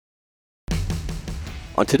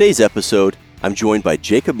On today's episode, I'm joined by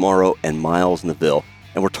Jacob Morrow and Neville,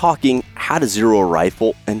 and we're talking how to zero a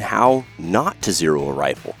rifle and how not to zero a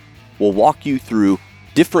rifle. We'll walk you through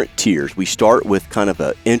different tiers. We start with kind of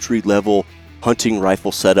an entry-level hunting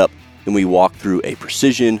rifle setup, then we walk through a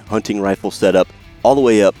precision hunting rifle setup, all the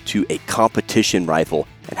way up to a competition rifle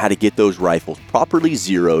and how to get those rifles properly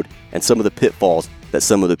zeroed and some of the pitfalls that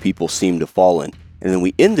some of the people seem to fall in. And then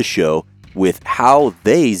we end the show with how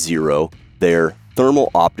they zero their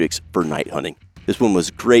thermal optics for night hunting. This one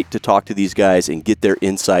was great to talk to these guys and get their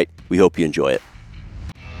insight. We hope you enjoy it.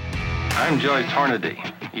 I'm Joyce Hornady.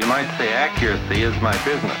 You might say accuracy is my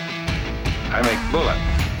business. I make bullets.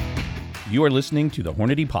 You are listening to the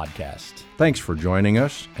Hornady Podcast. Thanks for joining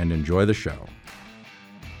us and enjoy the show.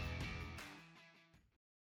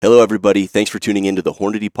 Hello, everybody. Thanks for tuning into the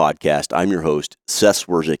Hornady Podcast. I'm your host, Seth,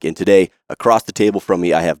 and today, across the table from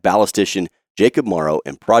me, I have Ballistician, Jacob Morrow,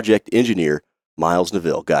 and Project Engineer,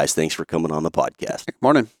 Neville. Guys, thanks for coming on the podcast. Good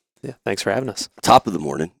morning. Yeah, thanks for having us. Top of the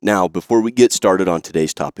morning. Now, before we get started on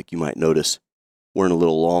today's topic, you might notice we're in a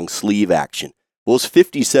little long sleeve action. Well, it's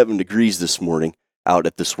 57 degrees this morning out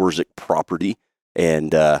at the Swerzik property,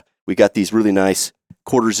 and we got these really nice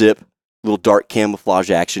quarter zip, little dark camouflage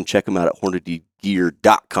action. Check them out at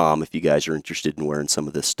hornadygear.com if you guys are interested in wearing some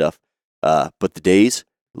of this stuff. But the day's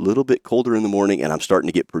a little bit colder in the morning, and I'm starting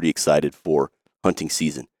to get pretty excited for hunting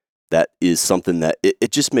season. That is something that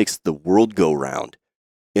it just makes the world go round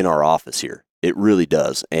in our office here. It really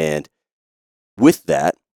does. And with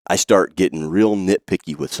that, I start getting real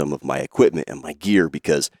nitpicky with some of my equipment and my gear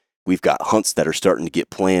because we've got hunts that are starting to get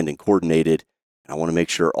planned and coordinated. And I want to make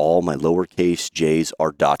sure all my lowercase j's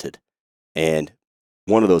are dotted. And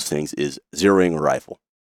one of those things is zeroing a rifle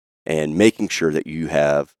and making sure that you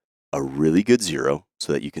have a really good zero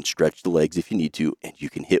so that you can stretch the legs if you need to and you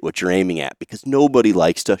can hit what you're aiming at, because nobody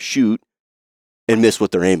likes to shoot and miss what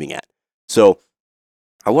they're aiming at. So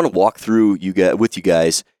I want to walk through with you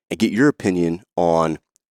guys and get your opinion on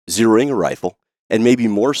zeroing a rifle, and maybe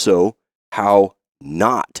more so how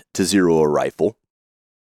not to zero a rifle.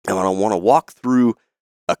 And I want to walk through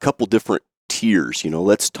a couple different tiers.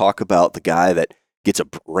 Let's talk about the guy that gets a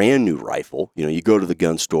brand new rifle. You go to the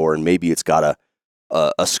gun store and maybe it's got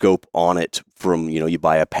a scope on it from, you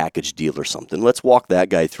buy a package deal or something. Let's walk that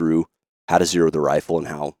guy through how to zero the rifle and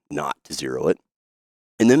how not to zero it.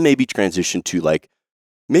 And then maybe transition to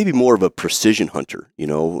maybe more of a precision hunter.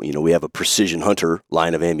 We have a precision hunter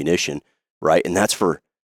line of ammunition, right? And that's for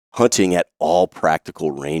hunting at all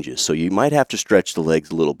practical ranges. So you might have to stretch the legs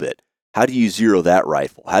a little bit. How do you zero that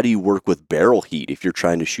rifle? How do you work with barrel heat if you're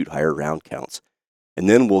trying to shoot higher round counts? And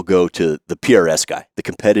then we'll go to the PRS guy, the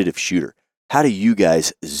competitive shooter. How do you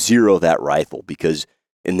guys zero that rifle? Because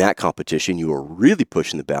in that competition, you are really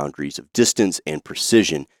pushing the boundaries of distance and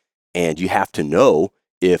precision. And you have to know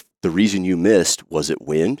if the reason you missed, was it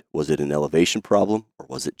wind? Was it an elevation problem? Or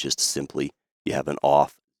was it just simply you have an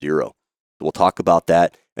off zero? We'll talk about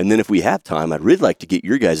that. And then if we have time, I'd really like to get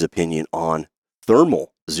your guys' opinion on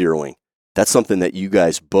thermal zeroing. That's something that you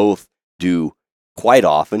guys both do quite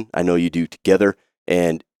often. I know you do together.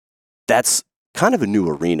 And that's kind of a new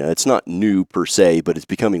arena. It's not new per se, but it's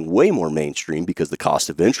becoming way more mainstream because the cost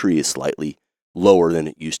of entry is slightly lower than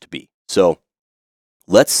it used to be. So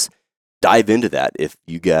let's dive into that if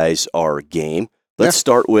you guys are game. Let's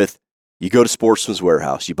start with, you go to Sportsman's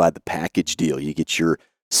Warehouse, you buy the package deal, you get your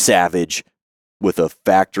Savage with a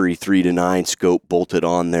factory 3-9 scope bolted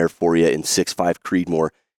on there for you in 6.5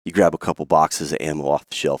 Creedmoor. You grab a couple boxes of ammo off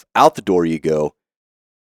the shelf. Out the door you go.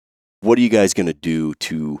 What are you guys going to do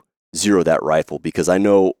to zero that rifle? Because I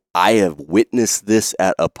know I have witnessed this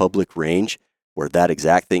at a public range where that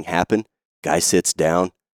exact thing happened. Guy sits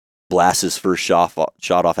down, blasts his first shot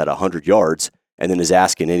off at 100 yards, and then is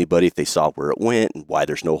asking anybody if they saw where it went and why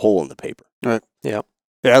there's no hole in the paper. Right. Yeah.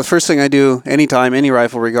 Yeah, the first thing I do anytime, any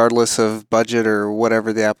rifle, regardless of budget or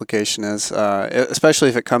whatever the application is, especially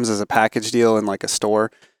if it comes as a package deal in like a store,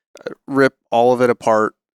 rip all of it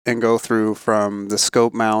apart and go through from the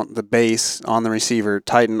scope mount, the base on the receiver,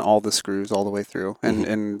 tighten all the screws all the way through,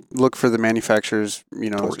 and look for the manufacturer's,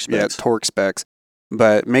 torque specs.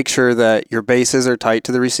 But make sure that your bases are tight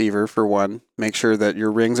to the receiver, for one. Make sure that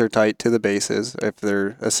your rings are tight to the bases if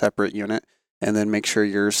they're a separate unit. And then make sure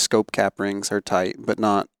your scope cap rings are tight, but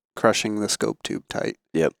not crushing the scope tube tight.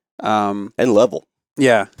 Yep. And level.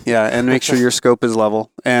 Yeah, and make sure your scope is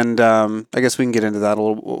level. And I guess we can get into that a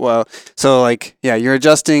little. Well, so you're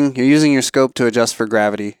using your scope to adjust for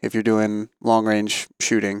gravity if you're doing long range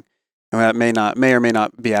shooting. And that may or may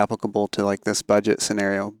not be applicable to this budget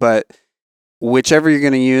scenario. But whichever you're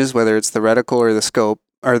going to use, whether it's the reticle or the scope,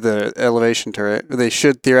 or the elevation turret. They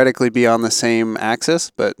should theoretically be on the same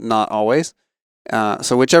axis, but not always.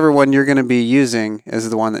 So whichever one you're going to be using is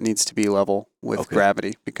the one that needs to be level with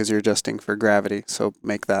gravity, because you're adjusting for gravity. So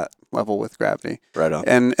make that level with gravity. Right on.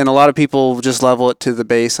 And a lot of people just level it to the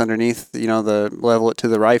base underneath, the level it to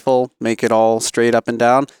the rifle, make it all straight up and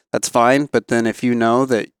down. That's fine. But then if you know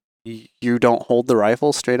that you don't hold the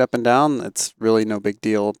rifle straight up and down, it's really no big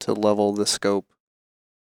deal to level the scope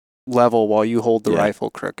level while you hold the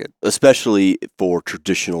rifle crooked. Especially for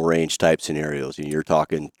traditional range type scenarios. You're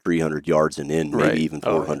talking 300 yards and in, maybe even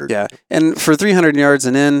 400. Yeah. And for 300 yards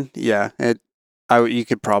and in, you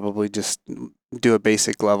could probably just do a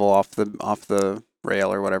basic level off the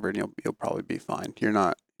rail or whatever, and you'll probably be fine. You're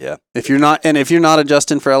not. Yeah. If you're not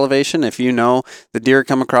adjusting for elevation, if you know the deer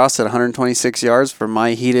come across at 126 yards from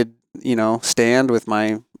my heated, stand with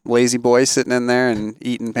my lazy boy sitting in there and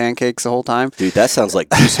eating pancakes the whole time. Dude, that sounds like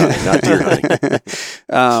goose hunting, not deer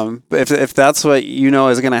hunting. But if that's what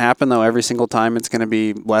is going to happen, though, every single time it's going to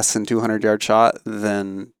be less than 200-yard shot,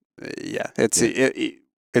 then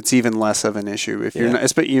it's even less of an issue. If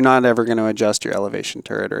you're not ever going to adjust your elevation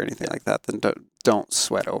turret or anything like that, then don't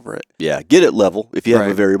sweat over it. Yeah, get it level. If you have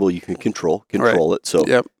a variable you can control it.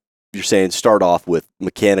 So you're saying start off with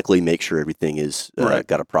mechanically make sure everything is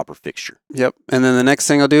got a proper fixture. Yep. And then the next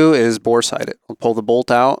thing I'll do is bore sight it. I'll pull the bolt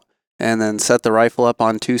out and then set the rifle up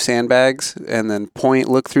on 2 sandbags and then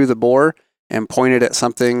look through the bore and point it at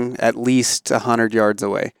something at least 100 yards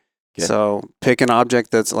away. Okay. So pick an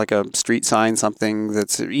object that's like a street sign, something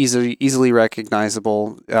that's easily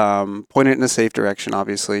recognizable. Point it in a safe direction,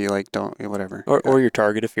 obviously. Like whatever. Or your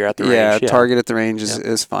target if you're at the range. Yeah, target at the range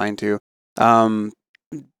is fine too.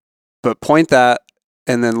 But point that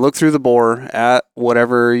and then look through the bore at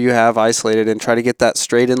whatever you have isolated and try to get that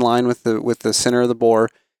straight in line with the center of the bore.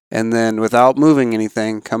 And then without moving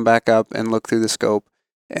anything, come back up and look through the scope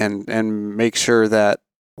and make sure that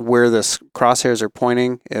where the crosshairs are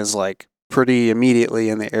pointing is like pretty immediately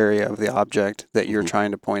in the area of the object that you're trying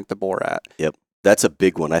to point the bore at. Yep. That's a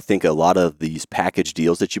big one. I think a lot of these package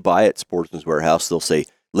deals that you buy at Sportsman's Warehouse, they'll say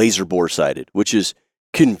laser bore sighted, which is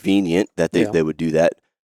convenient that they would do that.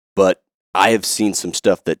 But I have seen some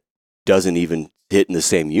stuff that doesn't even hit in the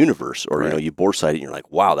same universe, or you bore sight it and you're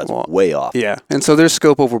like, wow, that's way off. Yeah, and so there's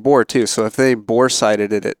scope over bore too. So if they bore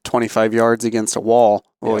sighted it at 25 yards against a wall,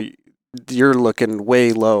 you're looking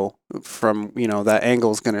way low from that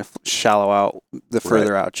angle is going to shallow out the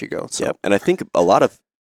further out you go. So and I think a lot of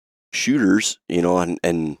shooters,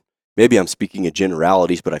 and maybe I'm speaking in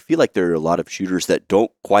generalities, but I feel like there are a lot of shooters that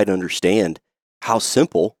don't quite understand how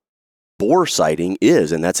simple bore sighting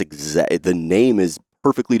is, and that's the name is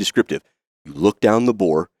perfectly descriptive. You look down the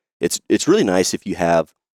bore. It's really nice if you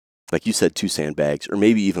have, like you said, 2 sandbags or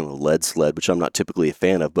maybe even a lead sled, which I'm not typically a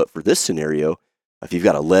fan of. But for this scenario, if you've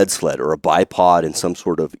got a lead sled or a bipod and some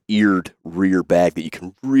sort of eared rear bag that you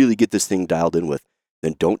can really get this thing dialed in with,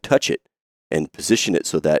 then don't touch it and position it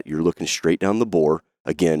so that you're looking straight down the bore.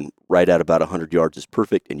 Again, right at about 100 yards is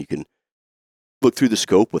perfect, and you can look through the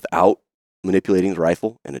scope without manipulating the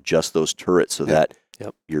rifle and adjust those turrets so that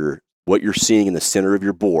what you're seeing in the center of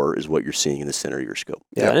your bore is what you're seeing in the center of your scope.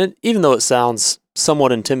 Yeah, and even though it sounds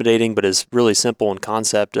somewhat intimidating, but is really simple in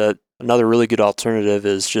concept, another really good alternative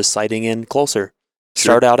is just sighting in closer.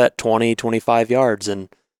 Start out at 20, 25 yards, and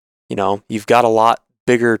you've got a lot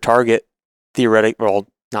bigger target.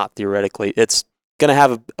 Not theoretically, it's going to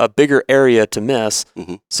have a bigger area to miss.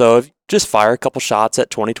 Mm-hmm. So just fire a couple shots at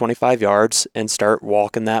 20, 25 yards and start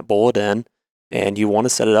walking that bullet in. And you want to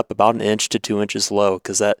set it up about 1 inch to 2 inches low,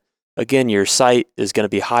 because that, again, your sight is going to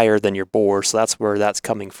be higher than your bore, so that's where that's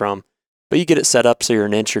coming from. But you get it set up so you're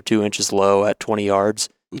 1 inch or 2 inches low at 20 yards.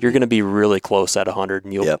 Mm-hmm. You're going to be really close at 100,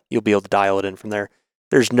 and you'll be able to dial it in from there.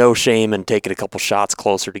 There's no shame in taking a couple shots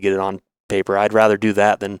closer to get it on paper. I'd rather do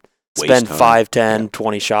that than spend 5, 10,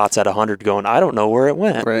 20 shots at 100 going, I don't know where it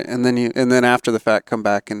went. Right, and then after the fact, come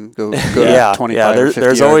back and go to 25 or 50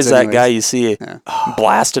 there's always yards that guy you see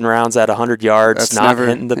blasting rounds at 100 yards, That's not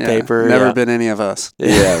hitting the paper. Never been any of us.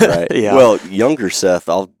 Yeah, right. Well, younger Seth,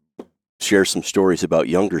 I'll share some stories about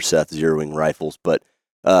younger Seth zeroing rifles, but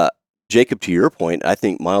Jacob, to your point, I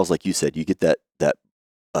think, Miles, like you said, you get that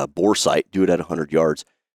bore sight, do it at 100 yards.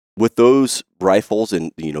 With those rifles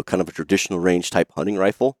and, kind of a traditional range type hunting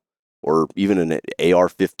rifle, or even an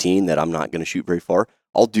AR-15 that I'm not going to shoot very far,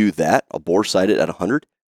 I'll do that. I'll bore sight it at 100,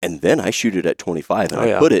 and then I shoot it at 25, and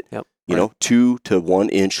I put it, 2 to 1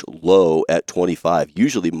 inch low at 25.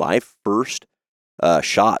 Usually my first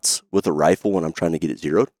shots with a rifle when I'm trying to get it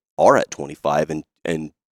zeroed are at 25,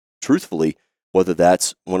 and truthfully, whether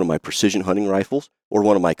that's one of my precision hunting rifles or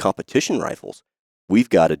one of my competition rifles, we've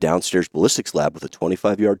got a downstairs ballistics lab with a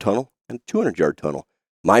 25-yard tunnel and a 200-yard tunnel.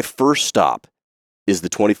 My first stop is the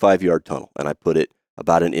 25-yard tunnel, and I put it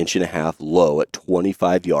about 1.5 inches low at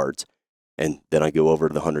 25 yards, and then I go over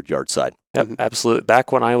to the 100-yard side. Yep, absolutely.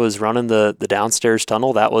 Back when I was running the downstairs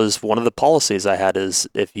tunnel, that was one of the policies I had is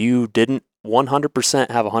if you didn't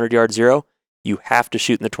 100% have a 100-yard zero, you have to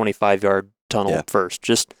shoot in the 25-yard tunnel first,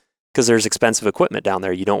 just because there's expensive equipment down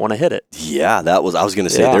there. You don't want to hit it. Yeah, I was going to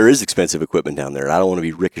say, there is expensive equipment down there, and I don't want to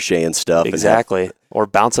be ricocheting stuff. Exactly. Or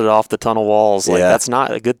bouncing it off the tunnel walls. That's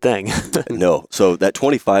not a good thing. No. So that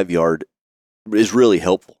 25-yard is really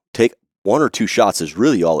helpful. Take 1 or 2 shots is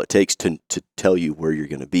really all it takes to tell you where you're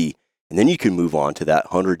going to be. And then you can move on to that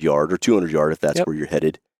 100-yard or 200-yard if that's where you're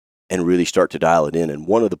headed and really start to dial it in. And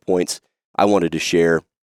one of the points I wanted to share,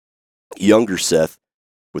 younger Seth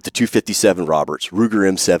with the 257 Roberts, Ruger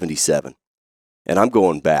M77. And I'm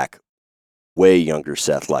going back way younger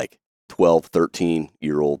Seth, like 12,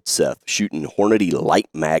 13-year-old Seth, shooting Hornady Light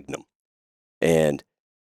Magnum. And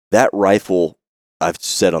that rifle, I've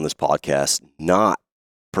said on this podcast, not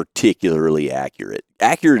particularly accurate.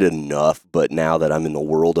 Accurate enough, but now that I'm in the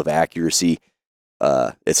world of accuracy,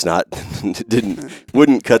 it's not,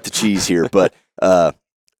 wouldn't cut the cheese here, but I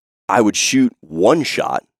would shoot one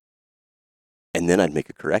shot and then I'd make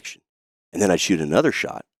a correction. And then I'd shoot another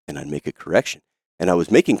shot and I'd make a correction. And I was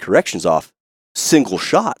making corrections off single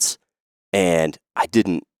shots. And I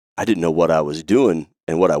didn't know what I was doing.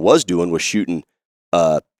 And what I was doing was shooting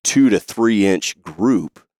a 2 to 3 inch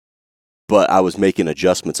group, but I was making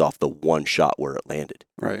adjustments off the one shot where it landed.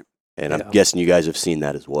 Right. And I'm guessing you guys have seen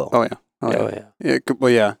that as well. Oh, yeah.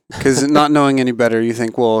 Yeah, because not knowing any better, you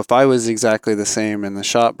think, well, if I was exactly the same and the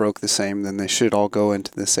shot broke the same, then they should all go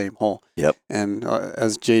into the same hole. Yep. And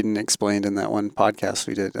as Jaden explained in that one podcast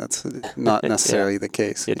we did, that's not necessarily the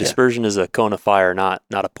case. Yeah, dispersion is a cone of fire, not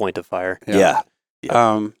a point of fire. Yeah.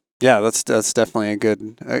 That's definitely a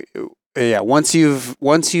good. Once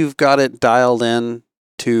you've got it dialed in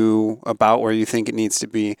to about where you think it needs to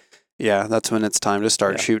be. Yeah, that's when it's time to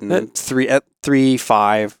start shooting at 3,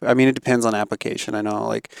 5. I mean, it depends on application. I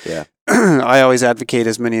know, I always advocate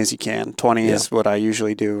as many as you can. 20 is what I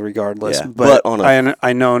usually do, regardless. Yeah. But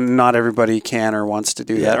I know not everybody can or wants to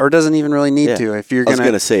do that, or doesn't even really need to. If you're I was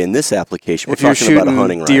going to say, in this application, we're if you're talking about a shooting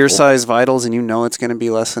hunting rifle. deer-sized vitals and you know it's going to be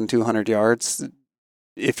less than 200 yards,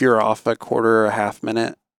 if you're off a quarter or a half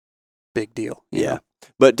minute, big deal. You know?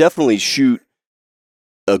 But definitely shoot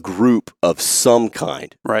a group of some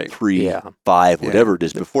kind, right? 3, 5, whatever it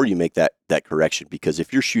is, before you make that correction. Because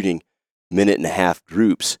if you're shooting 1.5-minute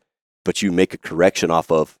groups, but you make a correction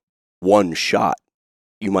off of one shot,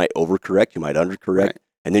 you might overcorrect, you might undercorrect,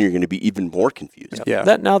 and then you're going to be even more confused. Yep.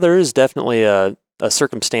 Yeah. Now there is definitely a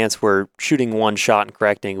circumstance where shooting one shot and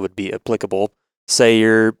correcting would be applicable. Say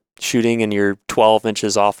you're shooting and you're 12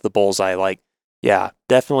 inches off the bullseye.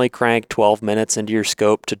 Definitely crank 12 minutes into your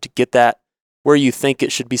scope to get that where you think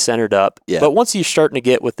it should be centered up. Yeah. But once you're starting to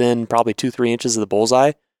get within probably 2-3 inches of the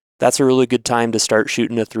bullseye, that's a really good time to start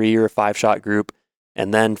shooting a 3 or a 5 shot group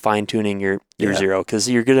and then fine tuning your zero, because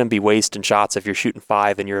you're going to be wasting shots if you're shooting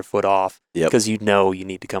 5 and you're a foot off, because you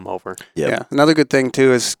need to come over. Yeah. Another good thing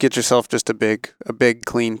too is get yourself just a big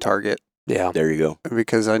clean target. Yeah. There you go.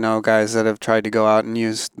 Because I know guys that have tried to go out and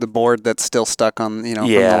use the board that's still stuck on, from the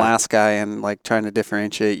last guy, and trying to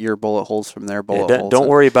differentiate your bullet holes from their bullet holes. Don't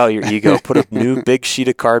worry about your ego. Put a new big sheet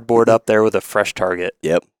of cardboard up there with a fresh target.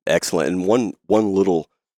 Yep. Excellent. And one little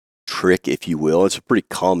trick, if you will, it's a pretty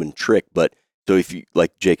common trick, but so if you,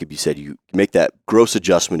 like Jacob, you said, you make that gross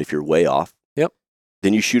adjustment if you're way off. Yep.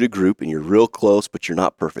 Then you shoot a group and you're real close, but you're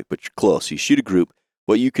not perfect, but you're close. So you shoot a group.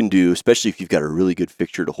 What you can do, especially if you've got a really good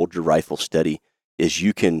fixture to hold your rifle steady, is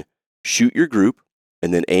you can shoot your group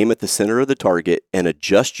and then aim at the center of the target and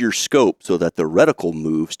adjust your scope so that the reticle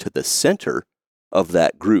moves to the center of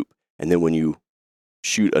that group. And then when you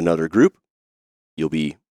shoot another group, you'll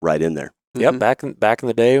be right in there. Yep. Back in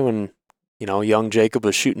the day when, young Jacob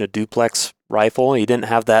was shooting a duplex rifle, he didn't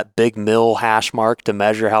have that big mill hash mark to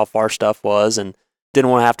measure how far stuff was, and didn't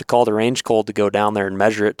want to have to call the range code to go down there and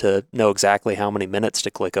measure it to know exactly how many minutes to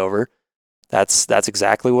click over. That's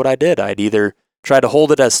exactly what I did. I'd either try to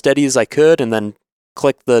hold it as steady as I could and then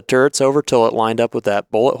click the turrets over till it lined up with that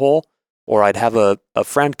bullet hole, or I'd have a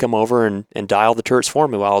friend come over and dial the turrets for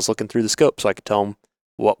me while I was looking through the scope so I could tell him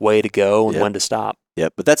what way to go and when to stop. Yeah,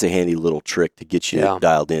 but that's a handy little trick to get you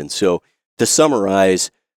dialed in. So to summarize,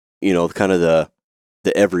 kind of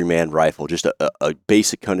the everyman rifle, just a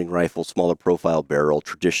basic hunting rifle, smaller profile barrel,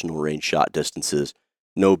 traditional range shot distances,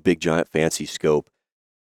 no big giant fancy scope.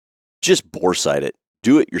 Just bore sight it.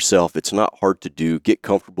 Do it yourself. It's not hard to do. Get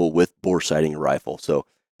comfortable with bore sighting a rifle. So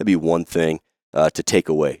that'd be one thing. to take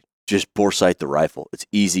away. Just bore sight the rifle. It's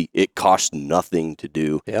easy. It costs nothing to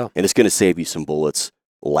do. Yeah. And it's going to save you some bullets,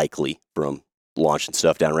 likely, from launching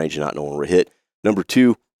stuff downrange and not knowing where to hit. Number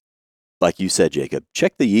 2, like you said, Jacob,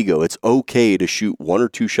 check the ego. It's okay to shoot 1 or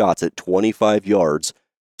 2 shots at 25 yards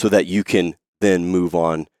so that you can then move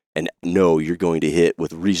on and know you're going to hit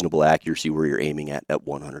with reasonable accuracy where you're aiming at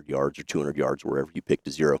 100 yards or 200 yards, wherever you pick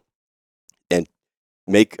to zero. And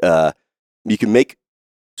you can make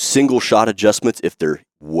single shot adjustments if they're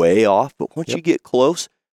way off, but once you get close,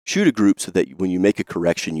 shoot a group so that when you make a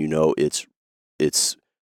correction, you know it's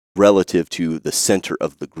relative to the center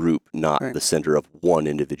of the group, not the center of one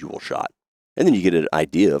individual shot. And then you get an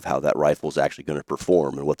idea of how that rifle is actually going to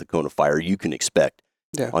perform and what the cone of fire you can expect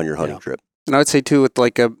on your hunting trip. And I would say too, with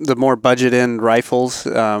like the more budget end rifles,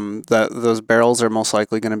 those barrels are most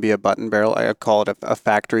likely going to be a button barrel. I call it a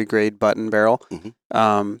factory grade button barrel.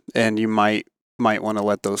 And you might want to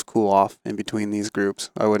let those cool off in between these groups.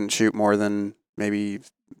 I wouldn't shoot more than maybe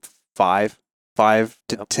 5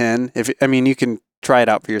 to 10. You can try it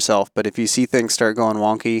out for yourself, but if you see things start going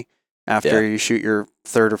wonky after you shoot your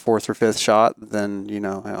 3rd or 4th or 5th shot, then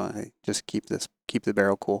just keep the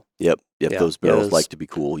barrel cool. Yep. Those barrels like to be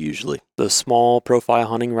cool usually. The small profile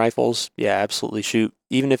hunting rifles, absolutely shoot.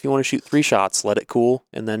 Even if you want to shoot 3 shots, let it cool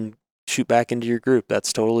and then shoot back into your group.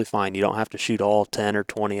 That's totally fine. You don't have to shoot all 10 or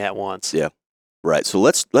 20 at once. Yeah. Right. So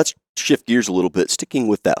let's shift gears a little bit, sticking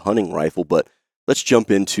with that hunting rifle, but let's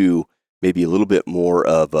jump into maybe a little bit more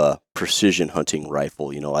of a precision hunting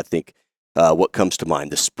rifle. I think what comes to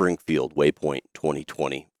mind, the Springfield Waypoint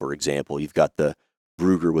 2020, for example. You've got the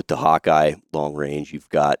Ruger with the Hawkeye long range. You've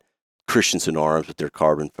got Christensen Arms with their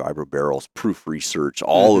carbon fiber barrels, Proof Research,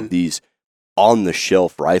 all of these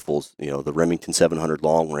on-the-shelf rifles, the Remington 700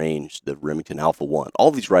 long range, the Remington Alpha 1, all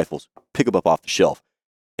these rifles, pick them up off the shelf,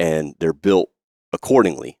 and they're built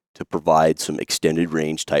accordingly to provide some extended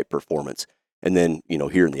range type performance. And then,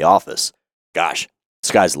 here in the office, gosh,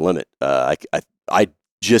 sky's the limit. I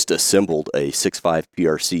just assembled a 6.5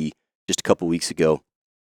 PRC just a couple weeks ago,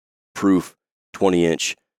 Proof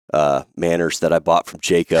 20-inch Manners that I bought from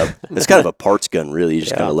Jacob. It's kind of a parts gun, really,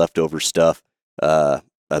 just kind of leftover stuff. A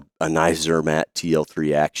nice Zermatt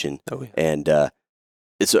TL3 action, and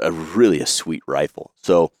it's really a sweet rifle.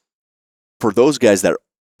 So for those guys that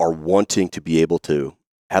are wanting to be able to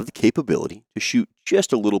have the capability to shoot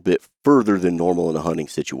just a little bit further than normal in a hunting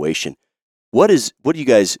situation, what do you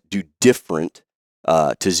guys do different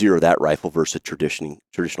to zero that rifle versus a traditional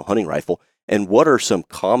hunting rifle? And what are some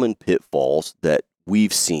common pitfalls that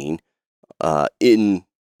we've seen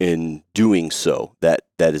in doing so that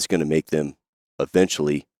is going to make them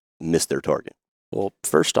eventually miss their target? Well,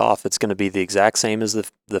 first off, it's going to be the exact same as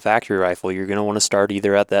the factory rifle. You're going to want to start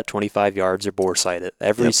either at that 25 yards or bore sight it.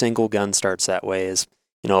 Every single gun starts that way.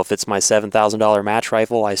 If it's my $7,000 match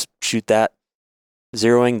rifle, I shoot that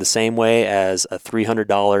zeroing the same way as a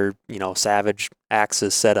 $300, Savage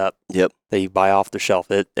Axis setup that you buy off the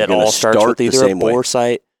shelf. It all starts with either a bore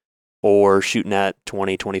sight or shooting at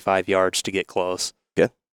 20, 25 yards to get close.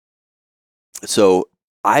 Okay. So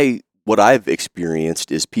what I've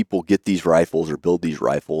experienced is people get these rifles or build these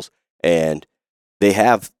rifles, and they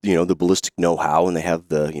have, the ballistic know-how, and they have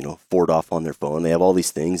the, Ford off on their phone. They have all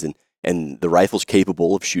these things, and the rifle's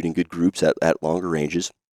capable of shooting good groups at longer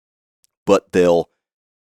ranges, but they'll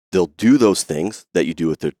do those things that you do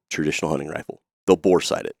with the traditional hunting rifle. They'll bore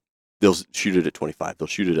sight it. They'll shoot it at 25. They'll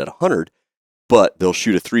shoot it at 100, but they'll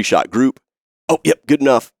shoot a 3-shot group. Oh, yep, good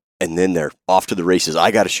enough. And then they're off to the races. I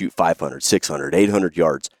got to shoot 500, 600, 800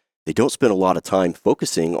 yards. They don't spend a lot of time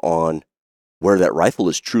focusing on where that rifle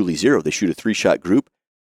is truly zero. They shoot a 3-shot group,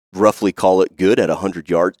 roughly call it good at 100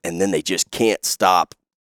 yards, and then they just can't stop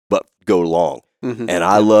but go long. And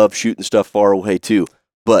I love shooting stuff far away too.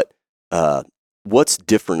 But what's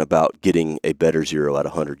different about getting a better zero at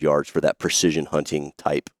 100 yards for that precision hunting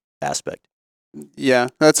type aspect? Yeah,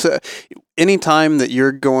 that's any time that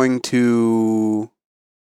you're going to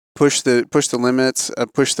push the limits,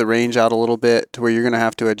 push the range out a little bit to where you're going to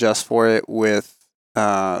have to adjust for it with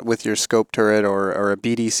your scope turret or a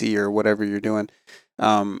BDC or whatever you're doing.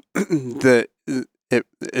 It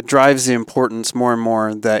drives the importance more and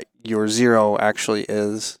more that your zero actually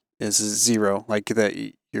is zero, like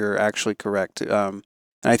that you're actually correct. And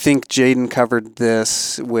I think Jaden covered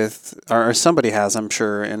this with, or somebody has, I'm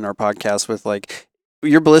sure, in our podcast with like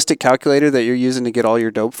your ballistic calculator that you're using to get all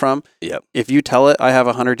your dope from. Yep. If you tell it I have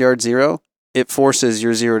a 100-yard zero, it forces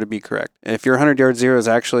your zero to be correct. If your 100-yard zero is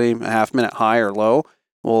actually a half minute high or low,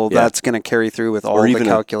 well, that's going to carry through with all the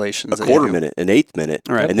calculations. A quarter minute, an eighth minute,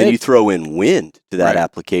 right. And then you throw in wind to that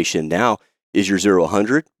application. Now is your zero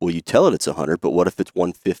 100? Well, you tell it it's 100, but what if it's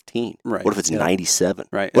 115? Right. What if it's 97?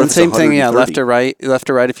 Right. What And if it's same thing, yeah, 130? left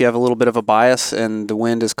to right, if you have a little bit of a bias and the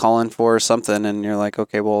wind is calling for something and you're like,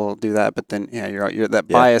 okay, well, we'll do that. But then, yeah, that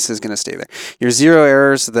bias is going to stay there. Your zero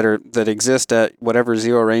errors that exist at whatever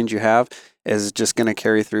zero range you have is just going to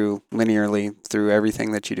carry through linearly through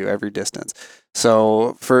everything that you do, every distance.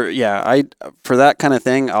 So for that kind of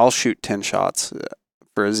thing, I'll shoot 10 shots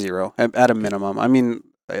for a zero at a minimum. I mean,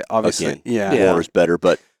 obviously, Again, more is better,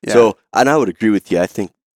 but so, and I would agree with you. I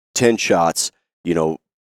think 10 shots,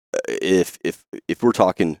 if we're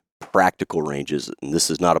talking practical ranges, and this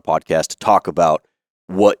is not a podcast to talk about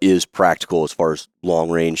what is practical as far as long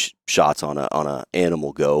range shots on a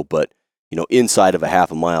animal go, but inside of a half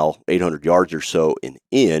a mile, 800 yards or so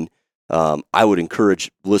I would encourage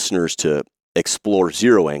listeners to explore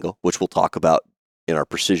zero angle, which we'll talk about in our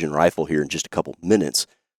precision rifle here in just a couple minutes.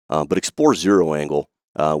 But explore zero angle.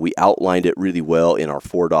 We outlined it really well in our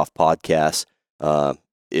Ford Off podcast.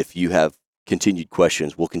 If you have continued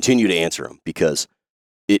questions, we'll continue to answer them because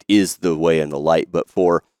it is the way and the light. But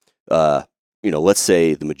for, let's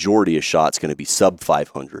say the majority of shots going to be sub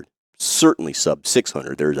 500, certainly sub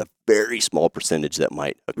 600. There's a very small percentage that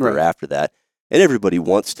might occur after that. And everybody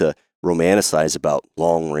wants to romanticize about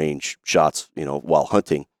long range shots, while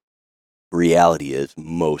hunting. Reality is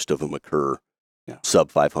most of them occur sub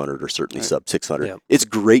 500 or certainly sub 600. Yep. It's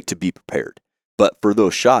great to be prepared, but for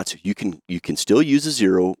those shots, you can still use a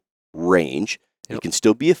zero range. Yep. You can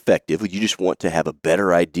still be effective. You just want to have a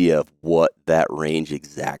better idea of what that range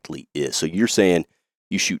exactly is. So you're saying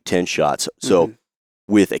you shoot 10 shots. So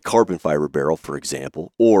with a carbon fiber barrel, for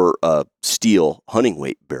example, or a steel hunting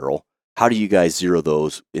weight barrel, how do you guys zero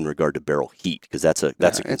those in regard to barrel heat? Because that's a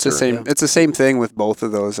concern. It's the same thing with both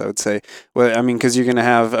of those, I would say. Well, I mean, because you're going to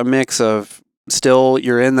have a mix of. Still,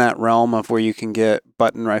 you're in that realm of where you can get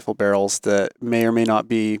button rifle barrels that may or may not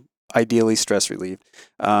be ideally stress relieved.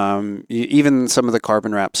 Even some of the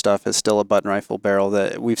carbon wrap stuff is still a button rifle barrel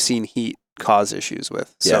that we've seen heat cause issues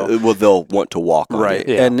with. So, well, they'll want to walk on it.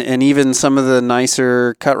 Yeah. And even some of the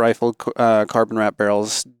nicer cut rifle carbon wrap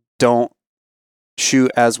barrels don't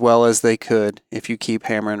shoot as well as they could if you keep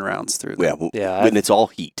hammering rounds through them. And it's all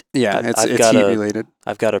heat. Yeah, it's heat related.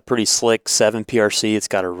 I've got a pretty slick 7 PRC. It's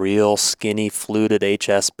got a real skinny fluted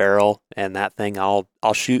HS barrel, and that thing I'll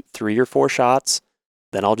shoot 3 or 4 shots,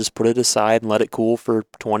 then I'll just put it aside and let it cool for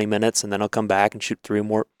 20 minutes, and then I'll come back and shoot 3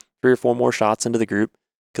 or 4 more shots into the group.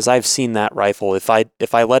 Because I've seen that rifle. If I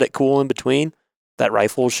let it cool in between, that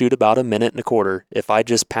rifle will shoot about 1.25 minutes. If I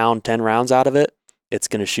just pound 10 rounds out of it, it's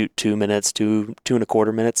going to shoot 2 minutes,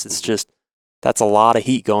 2.25 minutes. It's just, that's a lot of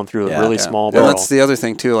heat going through a really small barrel. Well, that's the other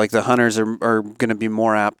thing too. Like the hunters are going to be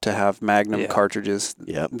more apt to have Magnum cartridges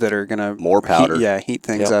that are going to more powder. Heat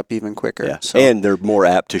things up even quicker. Yeah. So. And they're more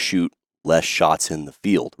apt to shoot less shots in the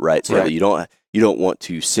field, right? So that you don't want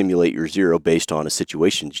to simulate your zero based on a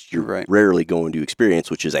situation you're rarely going to experience,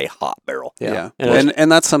 which is a hot barrel. Yeah. And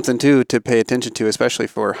that's something too to pay attention to, especially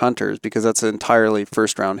for hunters, because that's an entirely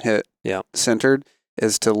first round hit centered.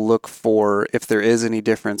 Is to look for if there is any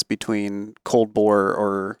difference between cold bore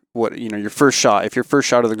or what, your first shot. If your first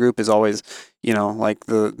shot of the group is always, like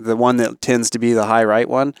the one that tends to be the high right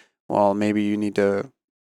one, well, maybe you need to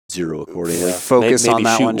zero accordingly. Focus on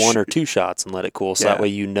that one. Maybe shoot 1 or 2 shots and let it cool. So that way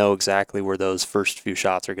you know exactly where those first few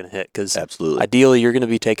shots are going to hit. Because ideally you're going to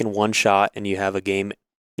be taking 1 shot and you have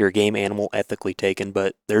you're a game animal ethically taken,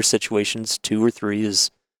 but there's situations 2 or 3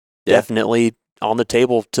 is definitely on the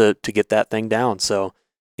table to get that thing down. So,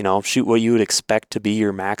 shoot what you would expect to be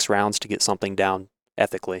your max rounds to get something down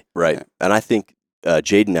ethically. Right. Yeah. And I think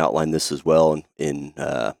Jaden outlined this as well in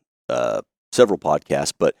several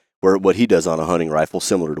podcasts, but what he does on a hunting rifle,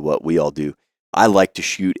 similar to what we all do, I like to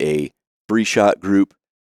shoot a 3-shot group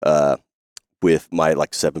with my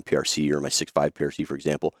 7 PRC or my 6.5 PRC, for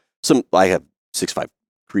example. I have 6.5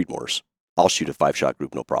 Creedmoors. I'll shoot a 5-shot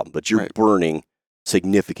group, no problem. But you're burning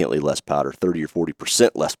significantly less powder, 30 or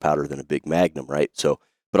 40% less powder than a big Magnum, right? So,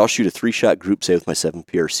 but I'll shoot a 3-shot group, say with my 7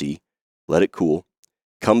 PRC, let it cool,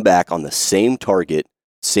 come back on the same target,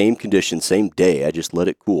 same condition, same day. I just let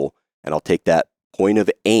it cool, and I'll take that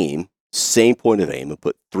same point of aim, and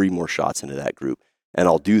put 3 more shots into that group. And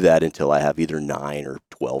I'll do that until I have either 9 or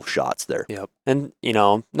 12 shots there. Yep. And,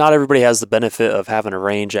 not everybody has the benefit of having a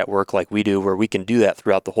range at work like we do where we can do that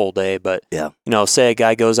throughout the whole day. But, say a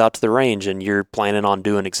guy goes out to the range and you're planning on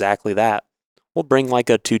doing exactly that. We'll bring like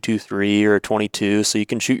a 223 or a 22 so you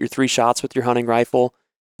can shoot your 3 shots with your hunting rifle.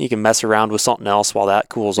 You can mess around with something else while that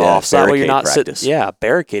cools off. So that way you're not sitting. Yeah,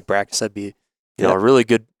 barricade practice. That'd be, a really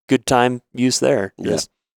good time use there. Yeah.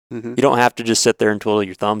 Mhm. You don't have to just sit there and twiddle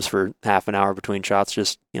your thumbs for half an hour between shots.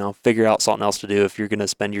 Just, figure out something else to do if you're going to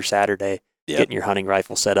spend your Saturday Yep. getting your hunting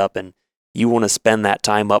rifle set up, and you want to spend that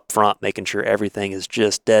time up front making sure everything is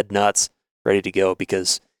just dead nuts ready to go,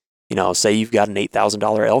 because say you've got an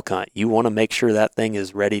 $8,000 elk hunt, you want to make sure that thing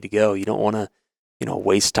is ready to go. You don't want to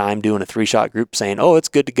waste time doing a 3-shot group saying, oh, it's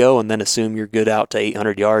good to go, and then assume you're good out to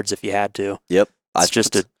 800 yards if you had to. Yep. It's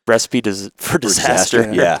just a recipe for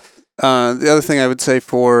disaster. Yeah. The other thing I would say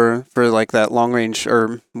for like that long range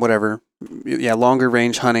or whatever, longer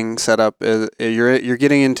range hunting setup is you're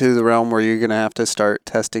getting into the realm where you're going to have to start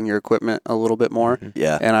testing your equipment a little bit more. Mhm.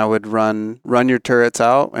 Yeah. And I would run your turrets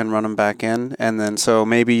out and run them back in, and then so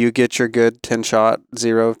maybe you get your good 10 shot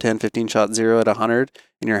 0, 10, 15 shot 0 at 100,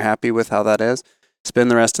 and you're happy with how that is.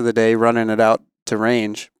 Spend the rest of the day running it out to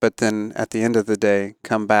range, but then at the end of the day,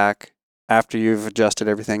 come back after you've adjusted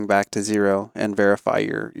everything back to 0 and verify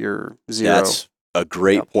your 0. That's a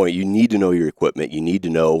great point. You need to know your equipment. You need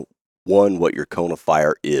to know, one, what your cone of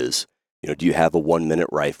fire is. Do you have a 1-minute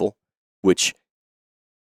rifle, which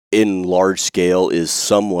in large scale is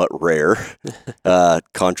somewhat rare,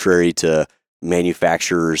 contrary to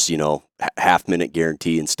manufacturers, half-minute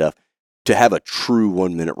guarantee and stuff. To have a true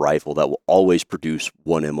 1-minute rifle that will always produce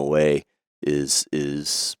 1 MOA is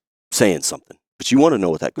saying something. But you want to know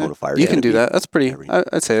what that cone of fire is. You can do that. That's pretty. every-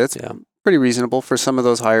 I'd say that's pretty reasonable for some of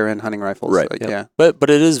those higher end hunting rifles. Right. Like, Yep. Yeah. But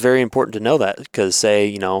it is very important to know that, because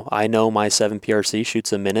say, I know my 7 PRC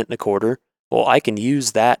shoots 1.25 minutes. Well, I can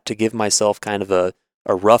use that to give myself kind of a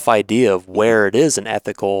rough idea of where it is an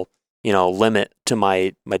ethical, limit to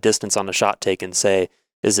my distance on the shot taken. Say,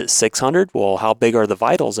 is it 600? Well, how big are the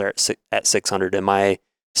vitals there at 600? Am I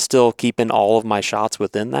still keeping all of my shots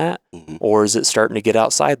within that? Mhm. Or is it starting to get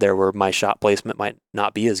outside there where my shot placement might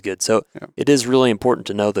not be as good? So it is really important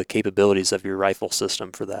to know the capabilities of your rifle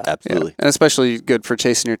system for that. Absolutely. And especially good for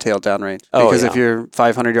chasing your tail downrange. Oh, Because yeah. if you're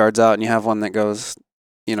 500 yards out and you have one that goes,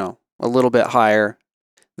 a little bit higher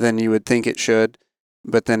than you would think it should,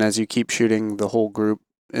 but then as you keep shooting, the whole group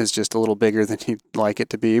is just a little bigger than you'd like it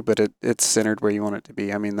to be, but it's centered where you want it to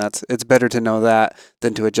be. I mean, it's better to know that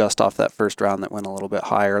than to adjust off that first round that went a little bit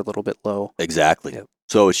higher, a little bit low. Exactly. Yep.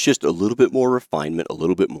 So it's just a little bit more refinement, a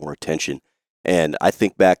little bit more attention. And I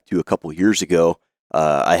think back to a couple years ago,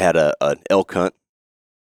 I had an elk hunt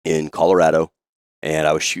in Colorado, and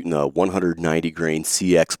I was shooting a 190 grain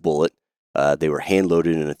CX bullet. They were hand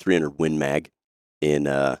loaded in a 300 Win Mag.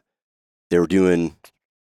 They were doing,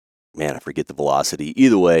 I forget the velocity.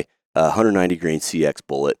 Either way, 190 grain CX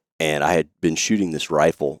bullet, and I had been shooting this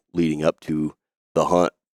rifle leading up to the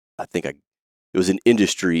hunt. It was an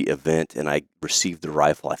industry event, and I received the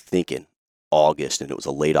rifle, I think, in August, and it was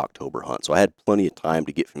a late October hunt. So I had plenty of time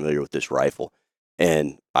to get familiar with this rifle,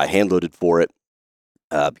 and I hand loaded for it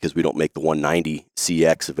because we don't make the 190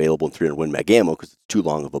 CX available in 300 Win Mag ammo because it's too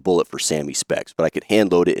long of a bullet for SAMI specs, but I could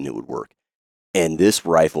hand load it and it would work. And this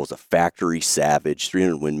rifle is a factory Savage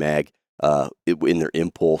 300 Win Mag in their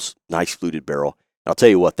Impulse, nice fluted barrel. And I'll tell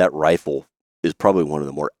you what, that rifle is probably one of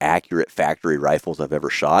the more accurate factory rifles I've ever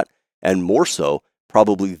shot, and more so,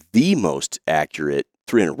 probably the most accurate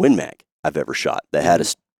 300 Win Mag I've ever shot that had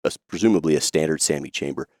presumably a standard SAMI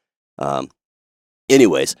chamber.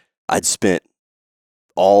 Anyways, I'd spent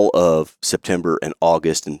all of September and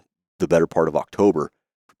August and the better part of October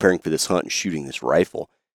preparing for this hunt and shooting this rifle,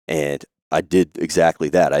 and I did exactly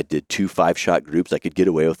that. I did 2 5-shot groups. I could get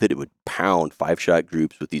away with it. It would pound 5-shot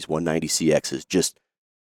groups with these 190 CXs,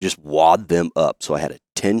 just wad them up. So I had a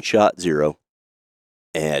 10-shot 0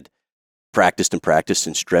 and practiced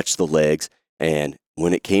and stretched the legs. And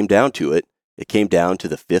when it came down to it, it came down to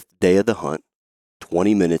the 5th day of the hunt,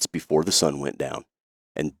 20 minutes before the sun went down.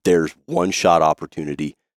 And there's one shot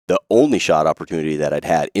opportunity, the only shot opportunity that I'd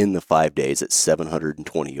had in the 5 days at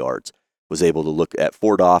 720 yards. Was able to look at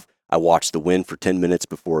Fort off. I watched the wind for 10 minutes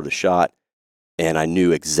before the shot, and I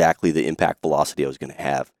knew exactly the impact velocity I was going to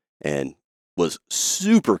have, and was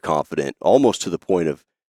super confident, almost to the point of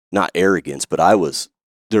not arrogance, but I was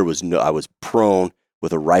prone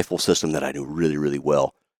with a rifle system that I knew really, really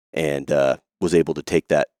well, and was able to take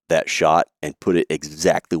that shot and put it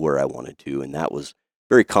exactly where I wanted to, and that was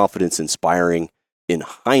very confidence-inspiring in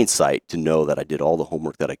hindsight to know that I did all the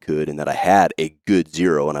homework that I could and that I had a good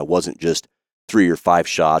 0 and I wasn't just 3 or 5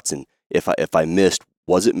 shots. And if I missed,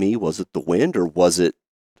 was it me? Was it the wind? Or was it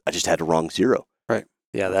I just had the wrong 0? Right.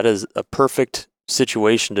 Yeah, that is a perfect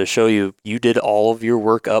situation to show you did all of your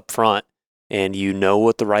work up front and you know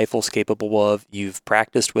what the rifle's capable of. You've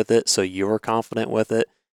practiced with it, so you're confident with it,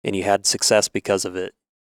 and you had success because of it.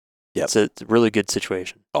 Yep. It's a really good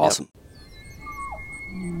situation. Awesome.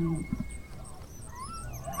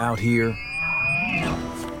 Out here,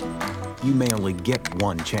 you may only get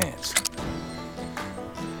one chance.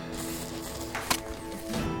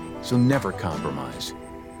 So never compromise.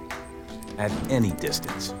 At any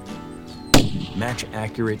distance. Match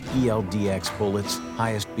accurate ELDX bullets,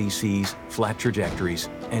 highest BCs, flat trajectories,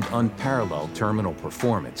 and unparalleled terminal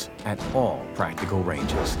performance at all practical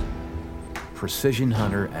ranges. Precision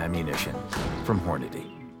Hunter ammunition from Hornady.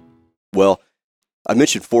 Well, I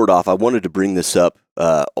mentioned Ford off. I wanted to bring this up.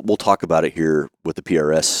 We'll talk about it here with the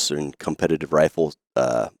PRS and competitive rifle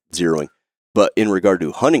zeroing. But in regard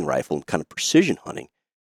to hunting rifle and kind of precision hunting,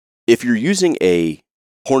 if you're using a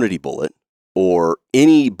Hornady bullet or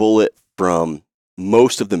any bullet from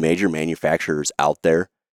most of the major manufacturers out there,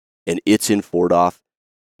 and it's in Ford off,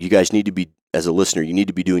 you guys need to be, as a listener, you need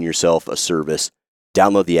to be doing yourself a service.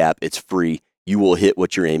 Download the app. It's free. You will hit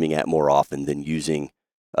what you're aiming at more often than using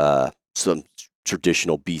some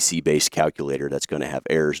traditional BC-based calculator that's going to have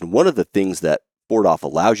errors. And one of the things that Ford off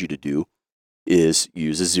allows you to do is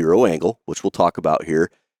use a zero angle, which we'll talk about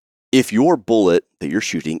here. If your bullet that you're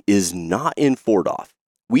shooting is not in Ford off,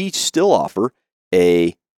 we still offer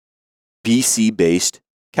a BC-based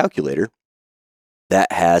calculator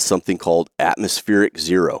that has something called atmospheric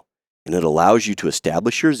zero, and it allows you to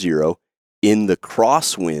establish your zero in the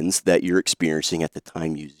crosswinds that you're experiencing at the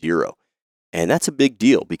time you zero. And that's a big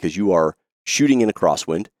deal because you are shooting in a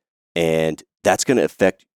crosswind, and that's going to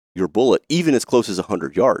affect your bullet even as close as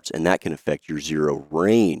 100 yards, and that can affect your zero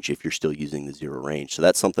range if you're still using the zero range. So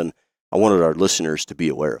that's something I wanted our listeners to be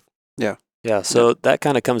aware of. Yeah, so that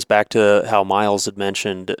kind of comes back to how Miles had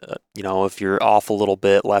mentioned, if you're off a little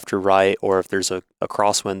bit left or right, or if there's a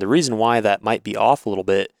crosswind. The reason why that might be off a little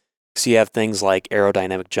bit is you have things like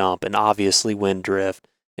aerodynamic jump and obviously wind drift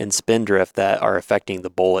and spin drift that are affecting the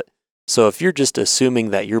bullet. So if you're just assuming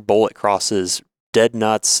that your bullet crosses dead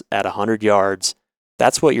nuts at 100 yards,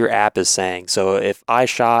 that's what your app is saying. So if I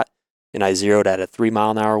shot and I zeroed at a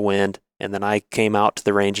 3-mile-an-hour wind, and then I came out to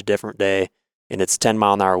the range a different day, and it's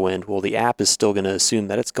 10-mile-an-hour wind, well, the app is still going to assume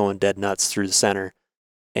that it's going dead nuts through the center.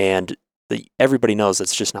 And everybody knows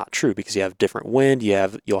that's just not true because you have different wind,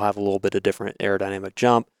 you'll have a little bit of different aerodynamic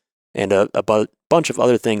jump, and a bunch of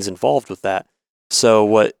other things involved with that. So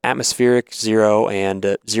what atmospheric zero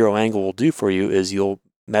and zero angle will do for you is you'll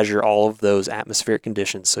measure all of those atmospheric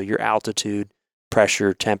conditions. So your altitude,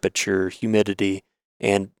 pressure, temperature, humidity,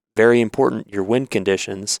 and very important, your wind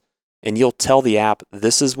conditions. And you'll tell the app,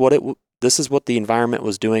 this is what the environment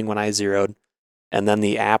was doing when I zeroed. And then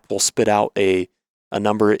the app will spit out a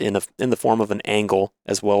number in the form of an angle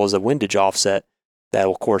as well as a windage offset that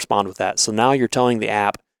will correspond with that. So now you're telling the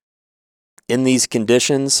app, in these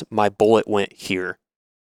conditions, my bullet went here.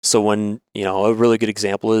 So when, a really good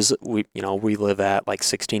example is we live at like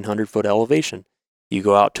 1,600 foot elevation. You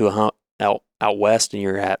go out to out west and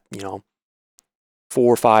you're at,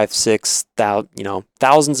 4, 5, 6,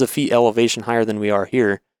 thousands of feet elevation higher than we are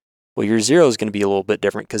here. Well, your zero is going to be a little bit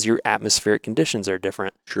different because your atmospheric conditions are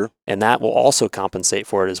different. Sure. And that will also compensate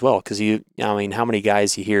for it as well. Because how many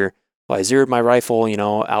guys you hear, well, I zeroed my rifle,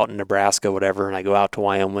 out in Nebraska, whatever, and I go out to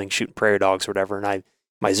Wyoming shooting prairie dogs or whatever, and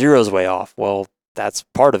my zero's way off. Well, that's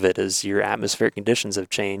part of it is your atmospheric conditions have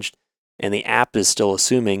changed, and the app is still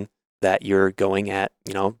assuming that you're going at,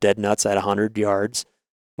 dead nuts at 100 yards,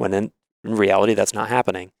 when in reality that's not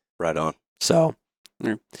happening. Right on. So,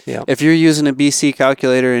 yeah. If you're using a BC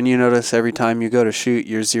calculator and you notice every time you go to shoot,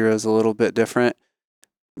 your zero's a little bit different,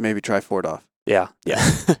 maybe try Ford off. Yeah.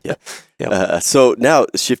 So now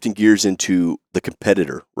shifting gears into the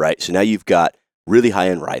competitor, right? So now you've got really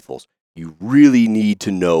high-end rifles. You really need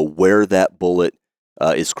to know where that bullet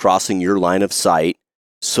is crossing your line of sight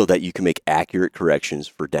so that you can make accurate corrections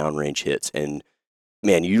for downrange hits. And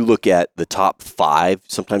man, you look at the top 5,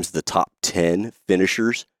 sometimes the top 10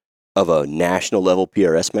 finishers of a national level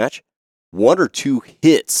PRS match, 1 or 2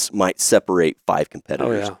 hits might separate 5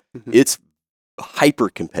 competitors. Oh, yeah. Mm-hmm. It's hyper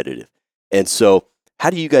competitive. And so how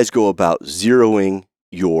do you guys go about zeroing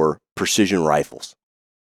your precision rifles?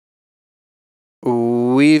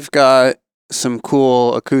 We've got some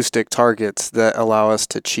cool acoustic targets that allow us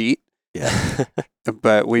to cheat. Yeah.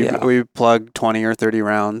 But we plug 20 or 30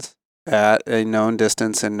 rounds at a known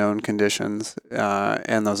distance and known conditions,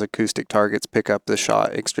 and those acoustic targets pick up the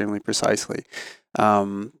shot extremely precisely.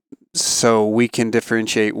 So we can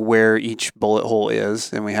differentiate where each bullet hole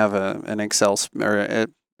is, and we have an Excel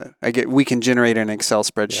we can generate an Excel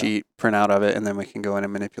spreadsheet, printout of it, and then we can go in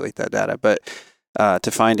and manipulate that data. But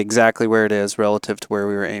to find exactly where it is relative to where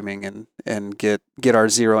we were aiming and get our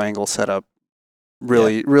zero angle set up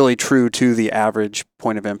really true to the average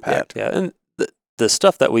point of impact. Yeah, and the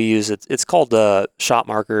stuff that we use, it's called a shot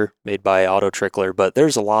marker made by Auto Trickler, but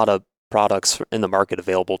there's a lot of products in the market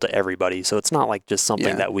available to everybody. So it's not like just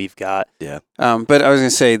something that we've got. Yeah. But I was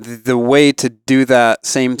going to say the way to do that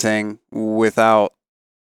same thing without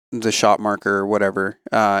the shot marker or whatever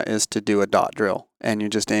is to do a dot drill, and you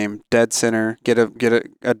just aim dead center, get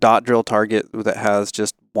a dot drill target that has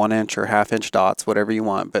just 1 inch or ½ inch dots, whatever you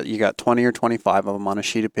want, but you got 20 or 25 of them on a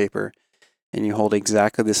sheet of paper, and you hold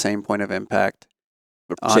exactly the same point of impact.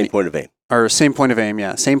 Same point of aim. Or same point of aim,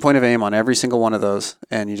 yeah. Same point of aim on every single one of those,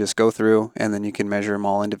 and you just go through, and then you can measure them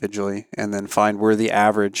all individually, and then find where the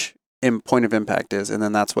average point of impact is, and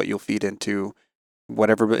then that's what you'll feed into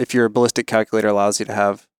whatever. If your ballistic calculator allows you to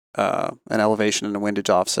have an elevation and a windage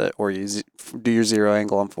offset, or you do your zero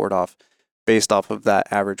angle on forward off based off of that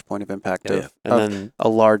average point of impact of then a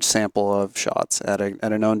large sample of shots at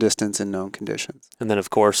a known distance in known conditions. And then, of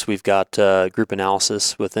course, we've got group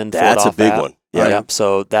analysis within That's a big app. one. Yeah.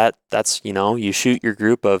 So that's, you shoot your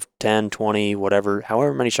group of 10, 20, whatever,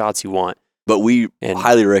 however many shots you want. But we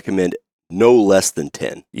highly recommend no less than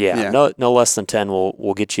 10. No less than 10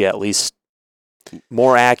 will get you at least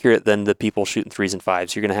more accurate than the people shooting 3s and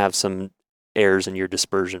 5s. You're going to have some errors in your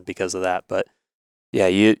dispersion because of that. But yeah,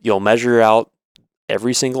 you'll measure out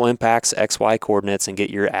every single impact's XY coordinates and get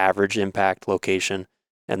your average impact location.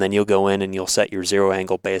 And then you'll go in and you'll set your zero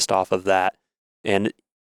angle based off of that. And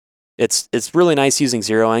it's really nice using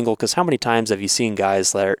zero angle, because how many times have you seen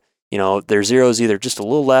guys that are, their zero is either just a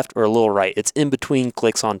little left or a little right. It's in between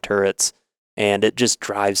clicks on turrets, and it just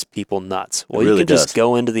drives people nuts. Well, you can just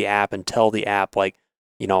go into the app and tell the app, like,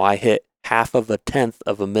 I hit 1/10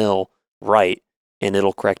 of a mil right, and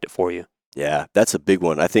it'll correct it for you. Yeah, that's a big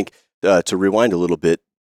one. I think to rewind a little bit,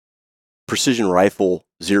 precision rifle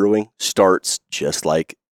zeroing starts just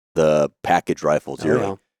like the package rifle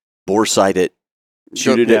zeroing. Bore sight it,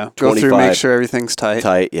 shoot it at 25. Go through, make sure everything's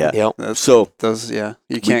tight. Yeah. Yep. So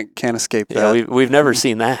you can't escape that. Yeah, we've never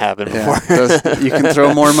seen that happen before. You can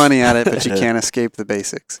throw more money at it, but you can't escape the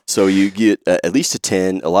basics. So you get at least a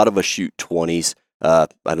 10. A lot of us shoot 20s. I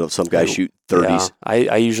know some guys shoot 30s.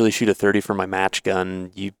 Yeah, I usually shoot a 30 for my match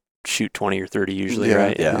gun. You shoot 20 or 30 usually,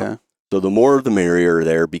 right? Yeah. So the more the merrier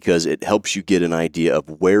there, because it helps you get an idea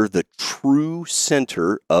of where the true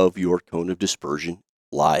center of your cone of dispersion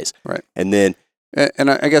lies. Right. And then,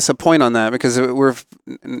 and I guess a point on that, because we're,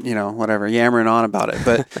 yammering on about it,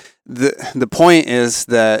 but the point is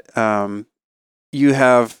that you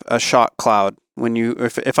have a shot cloud.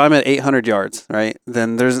 If I'm at 800 yards, right,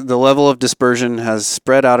 then there's the level of dispersion has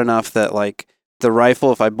spread out enough that, like, the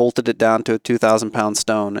rifle, if I bolted it down to a 2,000-pound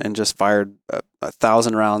stone and just fired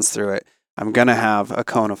 1,000 rounds through it, I'm going to have a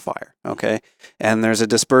cone of fire, okay? And there's a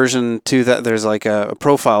dispersion to that. There's like a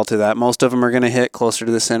profile to that. Most of them are going to hit closer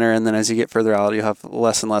to the center, and then as you get further out, you have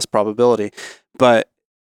less and less probability. But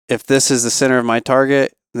if this is the center of my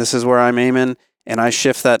target, this is where I'm aiming, and I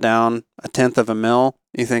shift that down 1/10 of a mil,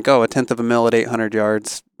 you think, 1/10 of a mil at 800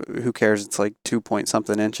 yards, who cares? It's like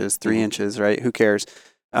 2-point-something inches, 3 inches, right? Who cares?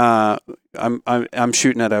 I'm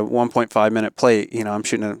shooting at a 1.5 minute plate. I'm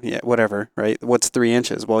shooting at whatever, right? What's 3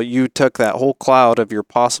 inches? Well, you took that whole cloud of your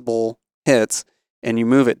possible hits and you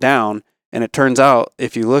move it down, and it turns out,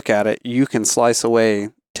 if you look at it, you can slice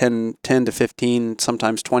away 10 to 15,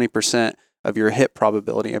 sometimes 20% of your hit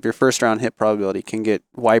probability, of your first round hit probability, can get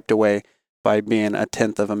wiped away by being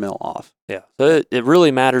 1/10 of a mil off. Yeah, so it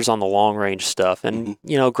really matters on the long range stuff. And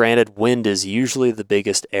granted, wind is usually the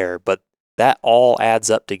biggest error, but that all adds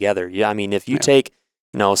up together. Yeah, I mean, if you take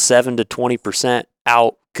 7 to 20%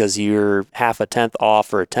 out because you're 1/10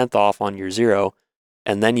 off or 1/10 off on your zero,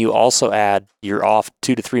 and then you also add you're off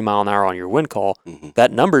 2 to 3 mile an hour on your wind call,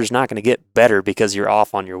 that number is not going to get better because you're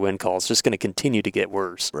off on your wind call. It's just going to continue to get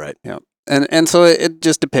worse. Right. Yeah. And so it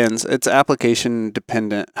just depends. It's application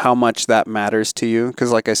dependent how much that matters to you.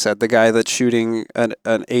 Because like I said, the guy that's shooting an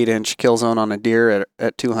 8-inch kill zone on a deer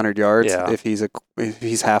at 200 yards, if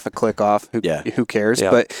he's half a click off, who cares?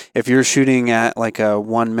 Yeah. But if you're shooting at like a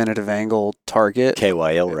 1 minute of angle target,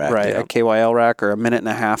 KYL rack, right? A KYL rack, or a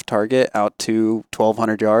 1.5-minute target out to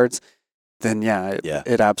 1,200 yards, then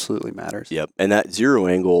it absolutely matters. Yep. And that zero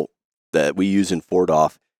angle that we use in Fort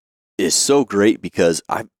Off is so great, because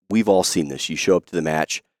we've all seen this. You show up to the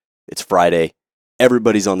match, it's Friday,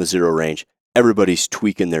 everybody's on the zero range, everybody's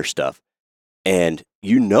tweaking their stuff. And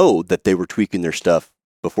you know that they were tweaking their stuff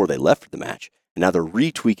before they left for the match. And now they're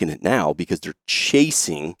retweaking it now because they're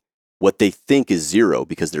chasing what they think is zero,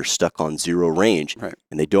 because they're stuck on zero range. Right.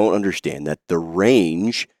 And they don't understand that the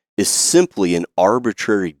range is simply an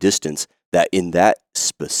arbitrary distance that in that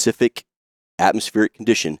specific atmospheric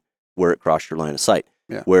condition where it crossed your line of sight.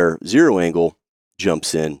 Yeah. Where zero angle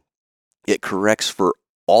jumps in, it corrects for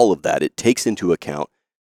all of that. It takes into account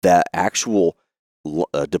that actual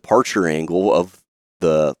departure angle of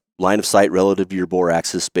the line of sight relative to your bore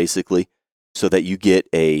axis, basically, so that you get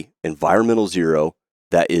a environmental zero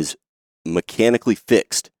that is mechanically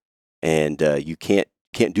fixed, and you can't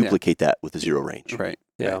duplicate that with a zero range. Right.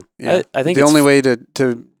 Yeah. Yeah. I think the it's only way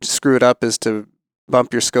to screw it up is to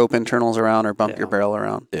bump your scope internals around or bump Yeah. your barrel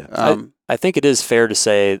around. Yeah. I think it is fair to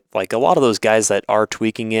say, like, a lot of those guys that are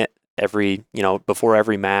tweaking it before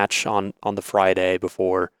every match on the Friday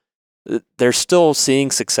before, they're still seeing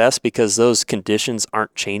success because those conditions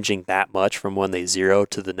aren't changing that much from when they zero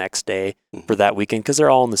to the next day for that weekend, because they're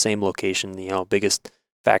all in the same location. Biggest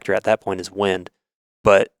factor at that point is wind.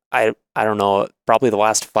 But I don't know, probably the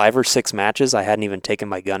last 5 or 6 matches, I hadn't even taken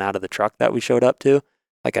my gun out of the truck that we showed up to.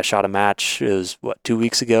 Like, I shot a match, it was 2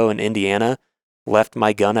 weeks ago in Indiana, left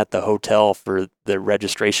my gun at the hotel for the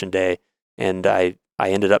registration day, and I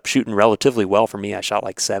ended up shooting relatively well for me. I shot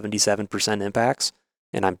like 77% impacts,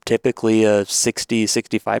 and I'm typically a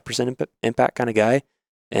 60-65% impact kind of guy.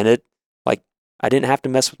 And I didn't have to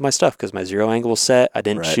mess with my stuff because my zero angle was set. I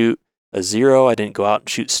didn't shoot a zero. I didn't go out and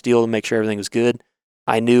shoot steel to make sure everything was good.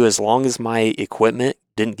 I knew as long as my equipment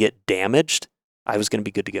didn't get damaged, I was going to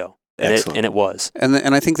be good to go. And it was. And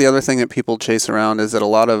I think the other thing that people chase around is that a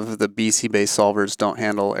lot of the BC-based solvers don't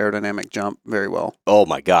handle aerodynamic jump very well. Oh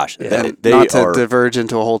my gosh. Yeah. And not to diverge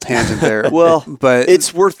into a whole tangent there. Well, but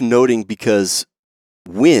it's worth noting because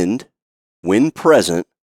wind, when present,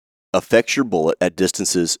 affects your bullet at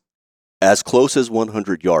distances as close as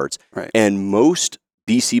 100 yards. Right. And most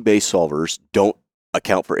BC-based solvers don't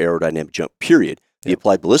account for aerodynamic jump, period. The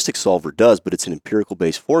applied ballistic solver does, but it's an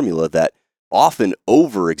empirical-based formula that often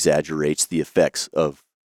over-exaggerates the effects of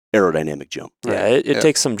aerodynamic jump. Yeah, it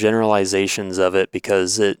takes some generalizations of it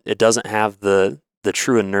because it doesn't have the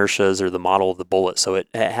true inertias or the model of the bullet. So it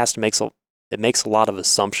has to makes a lot of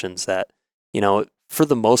assumptions that, for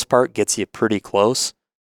the most part gets you pretty close.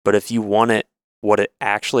 But if you want it, what it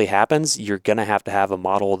actually happens, you're going to have a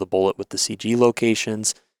model of the bullet with the CG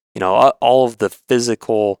locations, all of the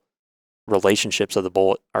physical relationships of the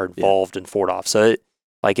bullet are involved in Ford-off. So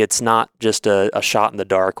it's not just a shot in the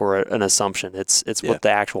dark or an assumption. It's what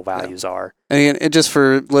the actual values are. And again, just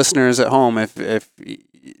for listeners at home, if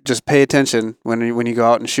just pay attention when you go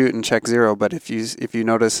out and shoot and check zero. But if you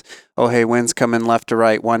notice, oh hey, wind's coming left to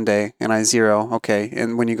right one day and I zero, okay.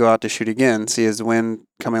 And when you go out to shoot again, see is the wind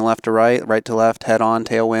coming left to right, right to left, head on,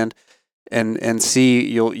 tailwind, and see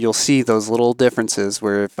you'll see those little differences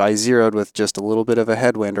where if I zeroed with just a little bit of a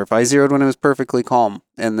headwind, or if I zeroed when it was perfectly calm,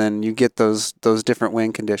 and then you get those different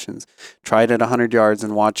wind conditions. Try it at 100 yards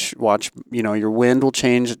and watch. Your wind will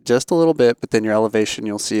change just a little bit, but then your elevation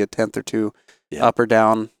you'll see a tenth or two up or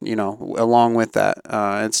down. Along with that,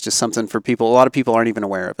 it's just something for people. A lot of people aren't even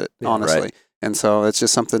aware of it, honestly. Right. And so it's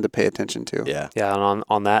just something to pay attention to. Yeah. Yeah, and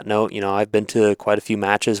on that note, I've been to quite a few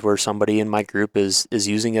matches where somebody in my group is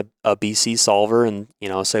using a BC solver, and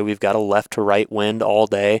say we've got a left to right wind all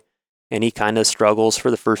day, and he kind of struggles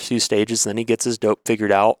for the first few stages, then he gets his dope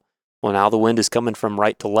figured out. Well, now the wind is coming from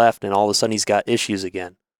right to left, and all of a sudden he's got issues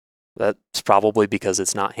again. That's probably because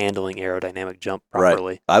it's not handling aerodynamic jump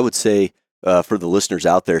properly. Right. I would say for the listeners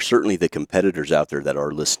out there, certainly the competitors out there that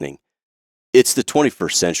are listening, it's the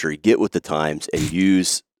 21st century. Get with the times and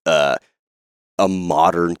use a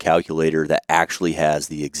modern calculator that actually has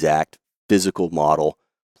the exact physical model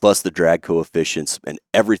plus the drag coefficients and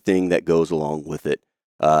everything that goes along with it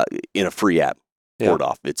in a free app.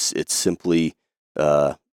 Ford-off. It's simply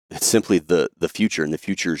the future, and the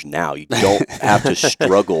future's now. You don't have to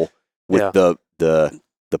struggle with the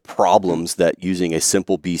problems that using a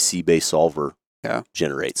simple BC based solver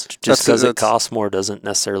generates. Just because it costs more doesn't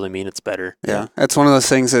necessarily mean it's better. Yeah, it's one of those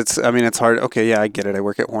things. It's hard. Okay, yeah, I get it. I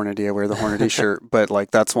work at Hornady. I wear the Hornady shirt, but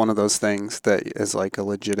that's one of those things that is like a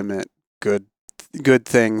legitimate good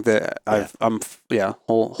thing that I'm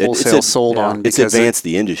wholesale sold on. It's advanced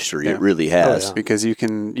the industry. It really has. Because you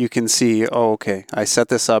can see, oh, okay, I set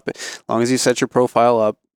this up. As long as you set your profile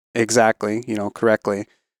up exactly, correctly,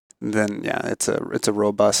 then it's a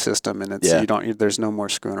robust system, and there's no more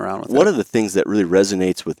screwing around with it. One of the things that really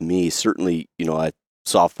resonates with me, certainly, I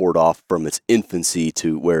saw Ford-off from its infancy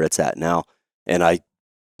to where it's at now, and I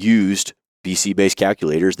used BC-based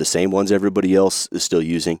calculators, the same ones everybody else is still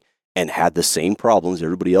using, and had the same problems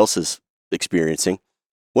everybody else is experiencing.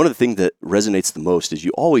 One of the things that resonates the most is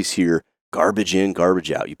you always hear garbage in,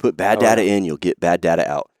 garbage out. You put bad data in, you'll get bad data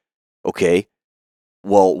out. Okay,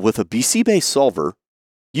 well, with a BC-based solver,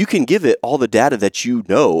 you can give it all the data that you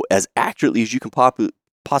know as accurately as you can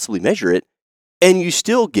possibly measure it, and you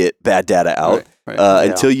still get bad data out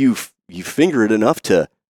until you finger it enough to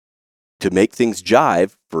make things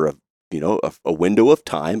jive for a window of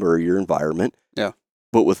time or your environment. Yeah.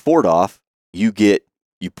 But with Ford Off, you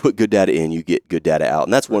put good data in, you get good data out.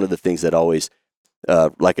 And that's one of the things that always,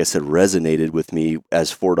 like I said, resonated with me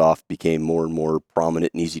as Ford Off became more and more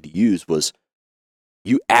prominent and easy to use was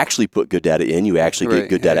you actually put good data in, you actually get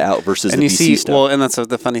good data out versus and the you BC see, stuff. well, and that's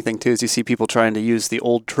the funny thing too is you see people trying to use the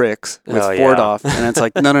old tricks with Oh, Ford yeah. Off, and it's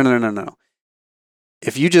like no.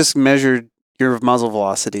 If you just measured your muzzle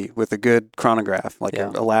velocity with a good chronograph, like Yeah.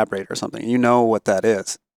 a Elaborate or something, you know what that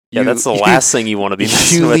is. Yeah, that's the last thing you want to be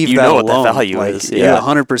messing with. leave You that know what alone. the value like, is. You Yeah.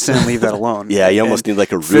 100% leave that alone. Yeah, you almost And need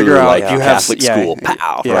like a figure ruler, out like you have Catholic school.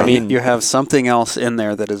 Pow! Yeah, right? I mean- you have something else in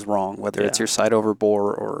there that is wrong, whether it's Yeah. your sight over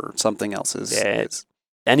bore or something else is. Yeah,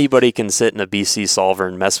 Anybody can sit in a BC solver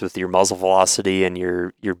and mess with your muzzle velocity and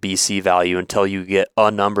your BC value until you get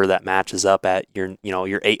a number that matches up at your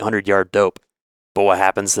 800-yard dope. But what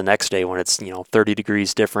happens the next day when it's 30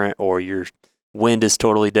 degrees different or your wind is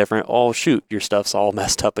totally different? Oh shoot, your stuff's all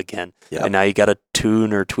messed up again, Yep. and now you got to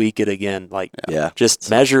tune or tweak it again. Like Yeah. just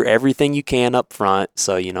measure everything you can up front.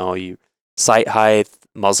 So you sight height,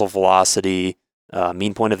 muzzle velocity,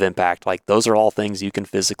 mean point of impact. Like those are all things you can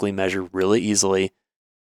physically measure really easily.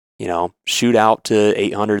 Shoot out to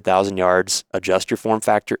 800,000 yards, adjust your form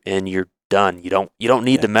factor, and you're done. You don't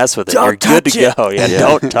need to mess with it. Don't You're good to touch it. go. Yeah, Yeah.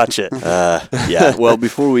 don't touch it. Yeah. Well,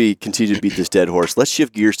 before we continue to beat this dead horse, let's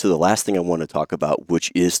shift gears to the last thing I want to talk about,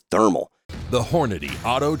 which is thermal. The Hornady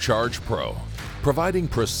Auto Charge Pro, providing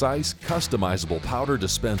precise, customizable powder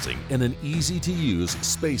dispensing in an easy-to-use,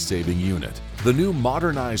 space-saving unit. The new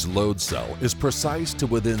modernized load cell is precise to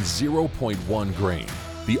within 0.1 grain.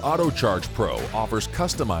 The Auto Charge Pro offers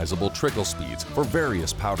customizable trickle speeds for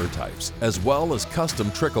various powder types, as well as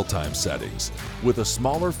custom trickle time settings. With a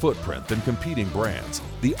smaller footprint than competing brands,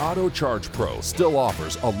 the Auto Charge Pro still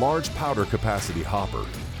offers a large powder capacity hopper.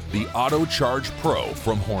 The Auto Charge Pro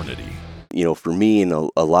from Hornady. For me and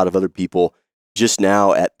a lot of other people, just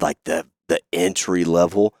now at like the entry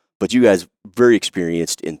level, but you guys very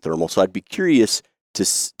experienced in thermal. So I'd be curious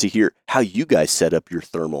to hear how you guys set up your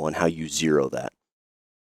thermal and how you zero that.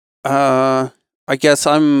 I guess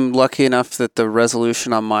I'm lucky enough that the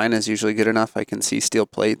resolution on mine is usually good enough. I can see steel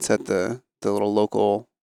plates at the little local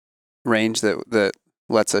range that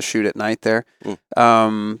lets us shoot at night there.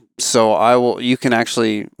 So you can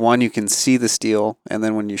actually, you can see the steel, and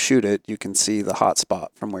then when you shoot it, you can see the hot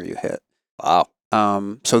spot from where you hit. Wow.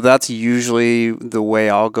 So that's usually the way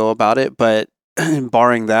I'll go about it, but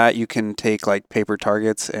barring that, you can take like paper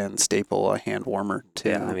targets and staple a hand warmer to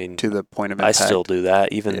the point of impact. I still do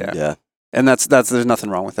that. Even Yeah. And that's there's nothing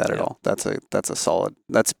wrong with that at Yeah. all. That's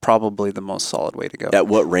probably the most solid way to go. At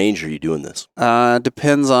what range are you doing this?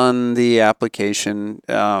 Depends on the application.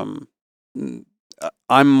 I'm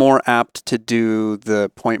more apt to do the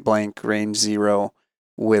point blank range 0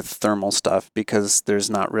 with thermal stuff because there's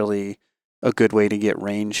not really a good way to get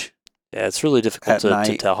range. Yeah, it's really difficult At to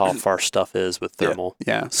night. tell how far stuff is with thermal.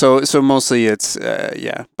 Yeah. So mostly it's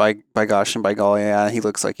by gosh and by golly, yeah, he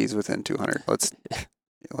looks like he's within 200. Let's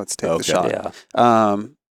take the shot. Yeah.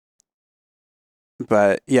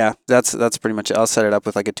 But yeah, that's pretty much it. I'll set it up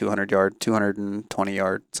with like a 200-yard,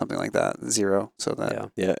 220-yard, something like that, 0. So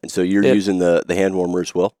that Yeah. And so you're using the hand warmer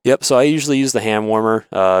as well? Yep. So I usually use the hand warmer.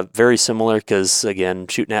 Very similar because again,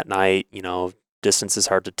 shooting at night, distance is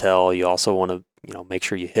hard to tell. You also want to make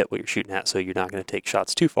sure you hit what you're shooting at, so you're not going to take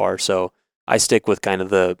shots too far. So I stick with kind of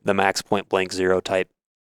the max point blank 0 type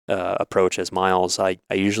approach as Miles. I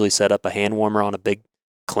usually set up a hand warmer on a big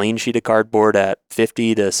clean sheet of cardboard at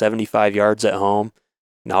 50 to 75 yards at home,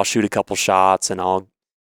 and I'll shoot a couple shots, and I'll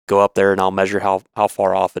go up there and I'll measure how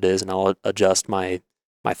far off it is, and I'll adjust my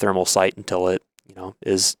thermal sight until it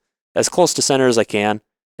is as close to center as I can.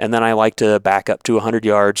 And then I like to back up to 100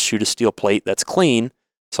 yards, shoot a steel plate that's clean,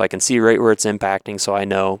 so I can see right where it's impacting. So I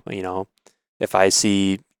know, if I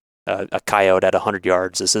see a coyote at 100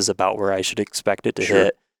 yards, this is about where I should expect it to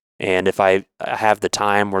hit. And if I have the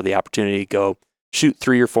time or the opportunity to go shoot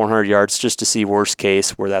 300 or 400 yards just to see worst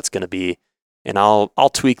case where that's going to be, and I'll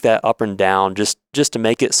tweak that up and down just to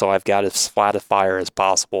make it so I've got as flat a fire as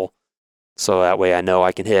possible. So that way I know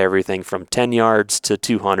I can hit everything from 10 yards to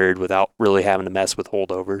 200 without really having to mess with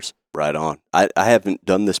holdovers. Right on. I haven't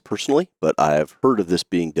done this personally, but I have heard of this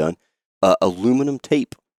being done. Aluminum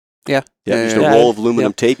tape. Yeah. Just a roll of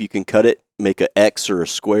aluminum tape. You can cut it, make an X or a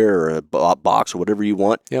square or a box or whatever you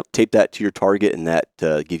want. Yep. Tape that to your target, and that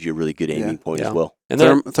gives you a really good aiming point as well. And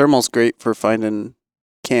thermal's great for finding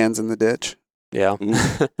cans in the ditch. yeah.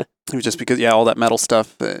 It was just because all that metal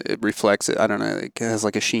stuff it reflects it. I don't know. It has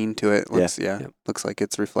like a sheen to it. Looks looks like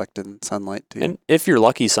it's reflected in sunlight too. And if you're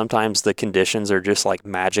lucky, sometimes the conditions are just like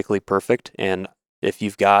magically perfect. And if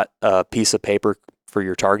you've got a piece of paper for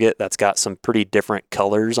your target that's got some pretty different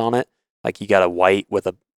colors on it. Like you got a white with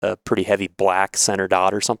a pretty heavy black center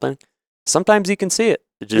dot or something. Sometimes you can see it.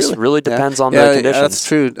 It just really depends on the conditions. That's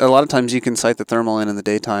true. A lot of times you can sight the thermal in the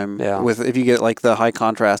daytime. Yeah. If you get like the high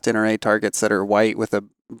contrast NRA targets that are white with a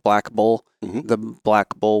black bull, the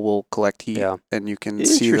black bull will collect heat, and you can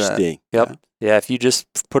see that. Interesting. Yep. Yeah, if you just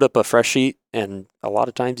put up a fresh sheet, and a lot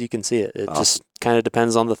of times you can see it. It just kind of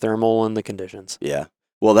depends on the thermal and the conditions. Yeah.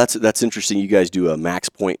 Well, that's interesting. You guys do a max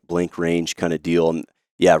point blank range kind of deal, and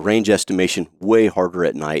range estimation way harder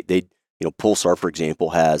at night. Pulsar, for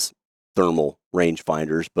example, has thermal range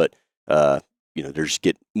finders, but they just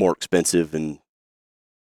get more expensive. And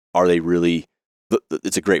are they really?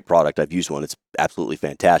 It's a great product. I've used one. It's absolutely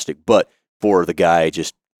fantastic. But for the guy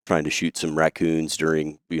just trying to shoot some raccoons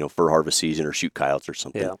during fur harvest season or shoot coyotes or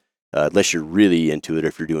something, unless you're really into it, or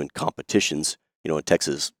if you're doing competitions, in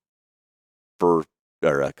Texas, fur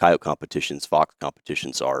or coyote competitions, fox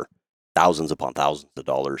competitions are thousands upon thousands of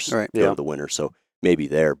dollars for the winter. So maybe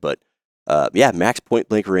there, but max point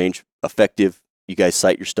blank range, effective. You guys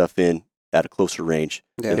sight your stuff in at a closer range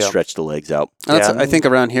and stretch the legs out. I think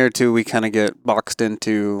around here too, we kind of get boxed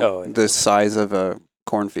into the size of a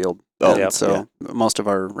cornfield. So most of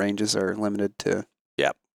our ranges are limited to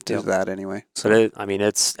that anyway. So but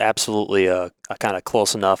it's absolutely a kind of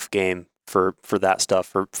close enough game for that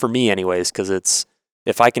stuff for me anyways, because it's,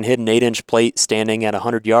 if I can hit an 8-inch plate standing at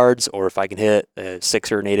 100 yards, or if I can hit a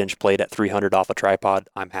 6 or an 8-inch plate at 300 off a tripod,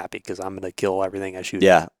 I'm happy because I'm going to kill everything I shoot.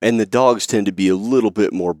 Yeah, and the dogs tend to be a little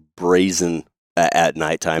bit more brazen at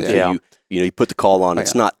nighttime. So you put the call on.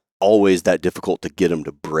 It's not always that difficult to get them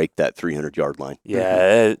to break that 300-yard line.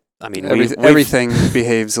 Yeah, everything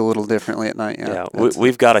behaves a little differently at night.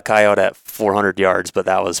 We've got a coyote at 400 yards, but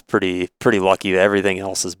that was pretty lucky. Everything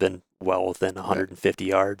else has been well within 150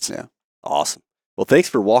 yards. Yeah, awesome. Well, thanks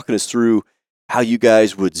for walking us through how you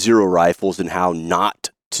guys would zero rifles and how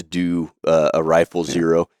not to do a rifle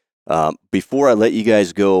zero. Before I let you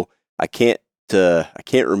guys go, I can't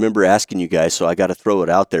remember asking you guys, so I got to throw it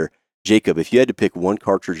out there. Jacob, if you had to pick one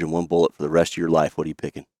cartridge and one bullet for the rest of your life, what are you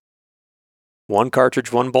picking? One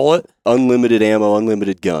cartridge, one bullet? Unlimited ammo,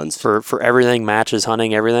 unlimited guns. For everything, matches,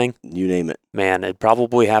 hunting, everything? You name it. Man, it'd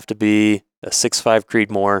probably have to be a 6.5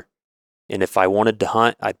 Creedmoor. And if I wanted to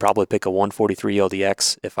hunt, I'd probably pick a 143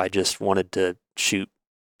 LDX. If I just wanted to shoot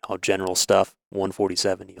general stuff,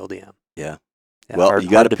 147 ELDM. Yeah. Well, you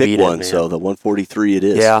got to pick one, so the 143 it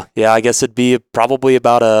is. Yeah. I guess it'd be probably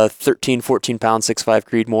about a 13, 14-pound 6.5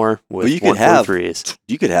 Creedmoor with 143s.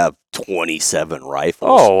 You could have 27 rifles.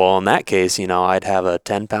 Oh, well, in that case, I'd have a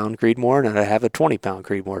 10-pound Creedmoor, and I'd have a 20-pound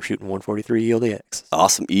Creedmoor shooting 143 ELDX.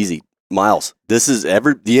 Awesome. Easy. Miles,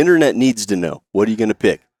 the internet needs to know. What are you going to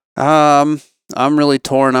pick? I'm really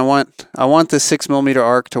torn. I want the 6mm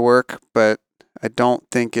arc to work, but I don't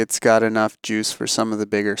think it's got enough juice for some of the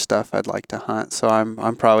bigger stuff I'd like to hunt. So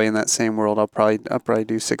I'm probably in that same world. I'll probably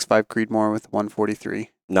do 6.5 Creedmoor with 143.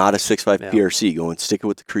 Not a 6.5 PRC. Stick it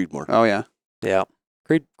with the Creedmoor. Oh yeah. Yeah.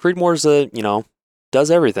 Creedmoor's does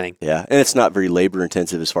everything. Yeah, and it's not very labor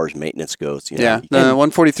intensive as far as maintenance goes. The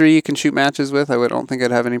 143 you can shoot matches with. I don't think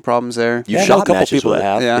I'd have any problems there. You shot a couple matches people with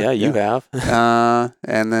that it. have. Yeah, you have.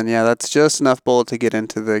 And then that's just enough bullet to get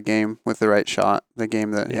into the game with the right shot. The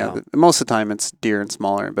game that most of the time it's deer and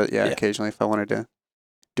smaller, but occasionally if I wanted to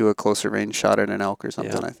do a closer range shot at an elk or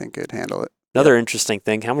something, I think it'd handle it. Another interesting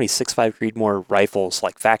thing: how many 6.5 Creedmoor rifles,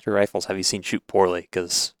 like factory rifles, have you seen shoot poorly?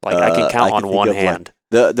 Because I can count on one hand.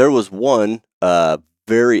 There was one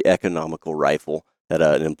very economical rifle that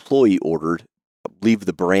an employee ordered. Leave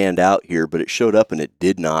the brand out here, but it showed up and it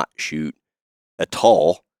did not shoot at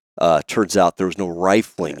all. Turns out there was no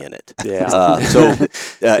rifling in it. Yeah.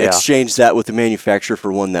 Exchanged that with the manufacturer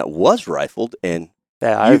for one that was rifled, and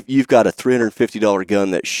you've got a $350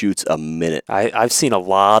 gun that shoots a minute. I've seen a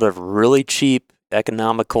lot of really cheap,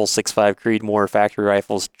 economical 6.5 Creedmoor factory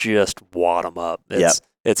rifles just wad them up.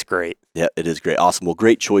 It's great. Yeah, it is great. Awesome. Well,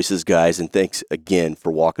 great choices, guys, and thanks again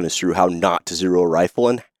for walking us through how not to zero a rifle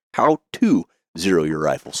and how to zero your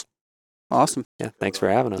rifles. Awesome. Yeah, thanks for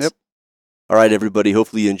having us. Yep. All right, everybody.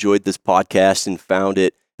 Hopefully you enjoyed this podcast and found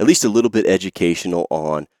it at least a little bit educational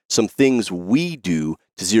on some things we do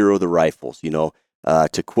to zero the rifles.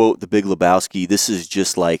 To quote the Big Lebowski, this is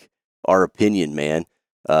just like our opinion, man.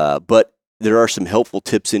 But there are some helpful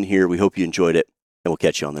tips in here. We hope you enjoyed it, and we'll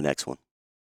catch you on the next one.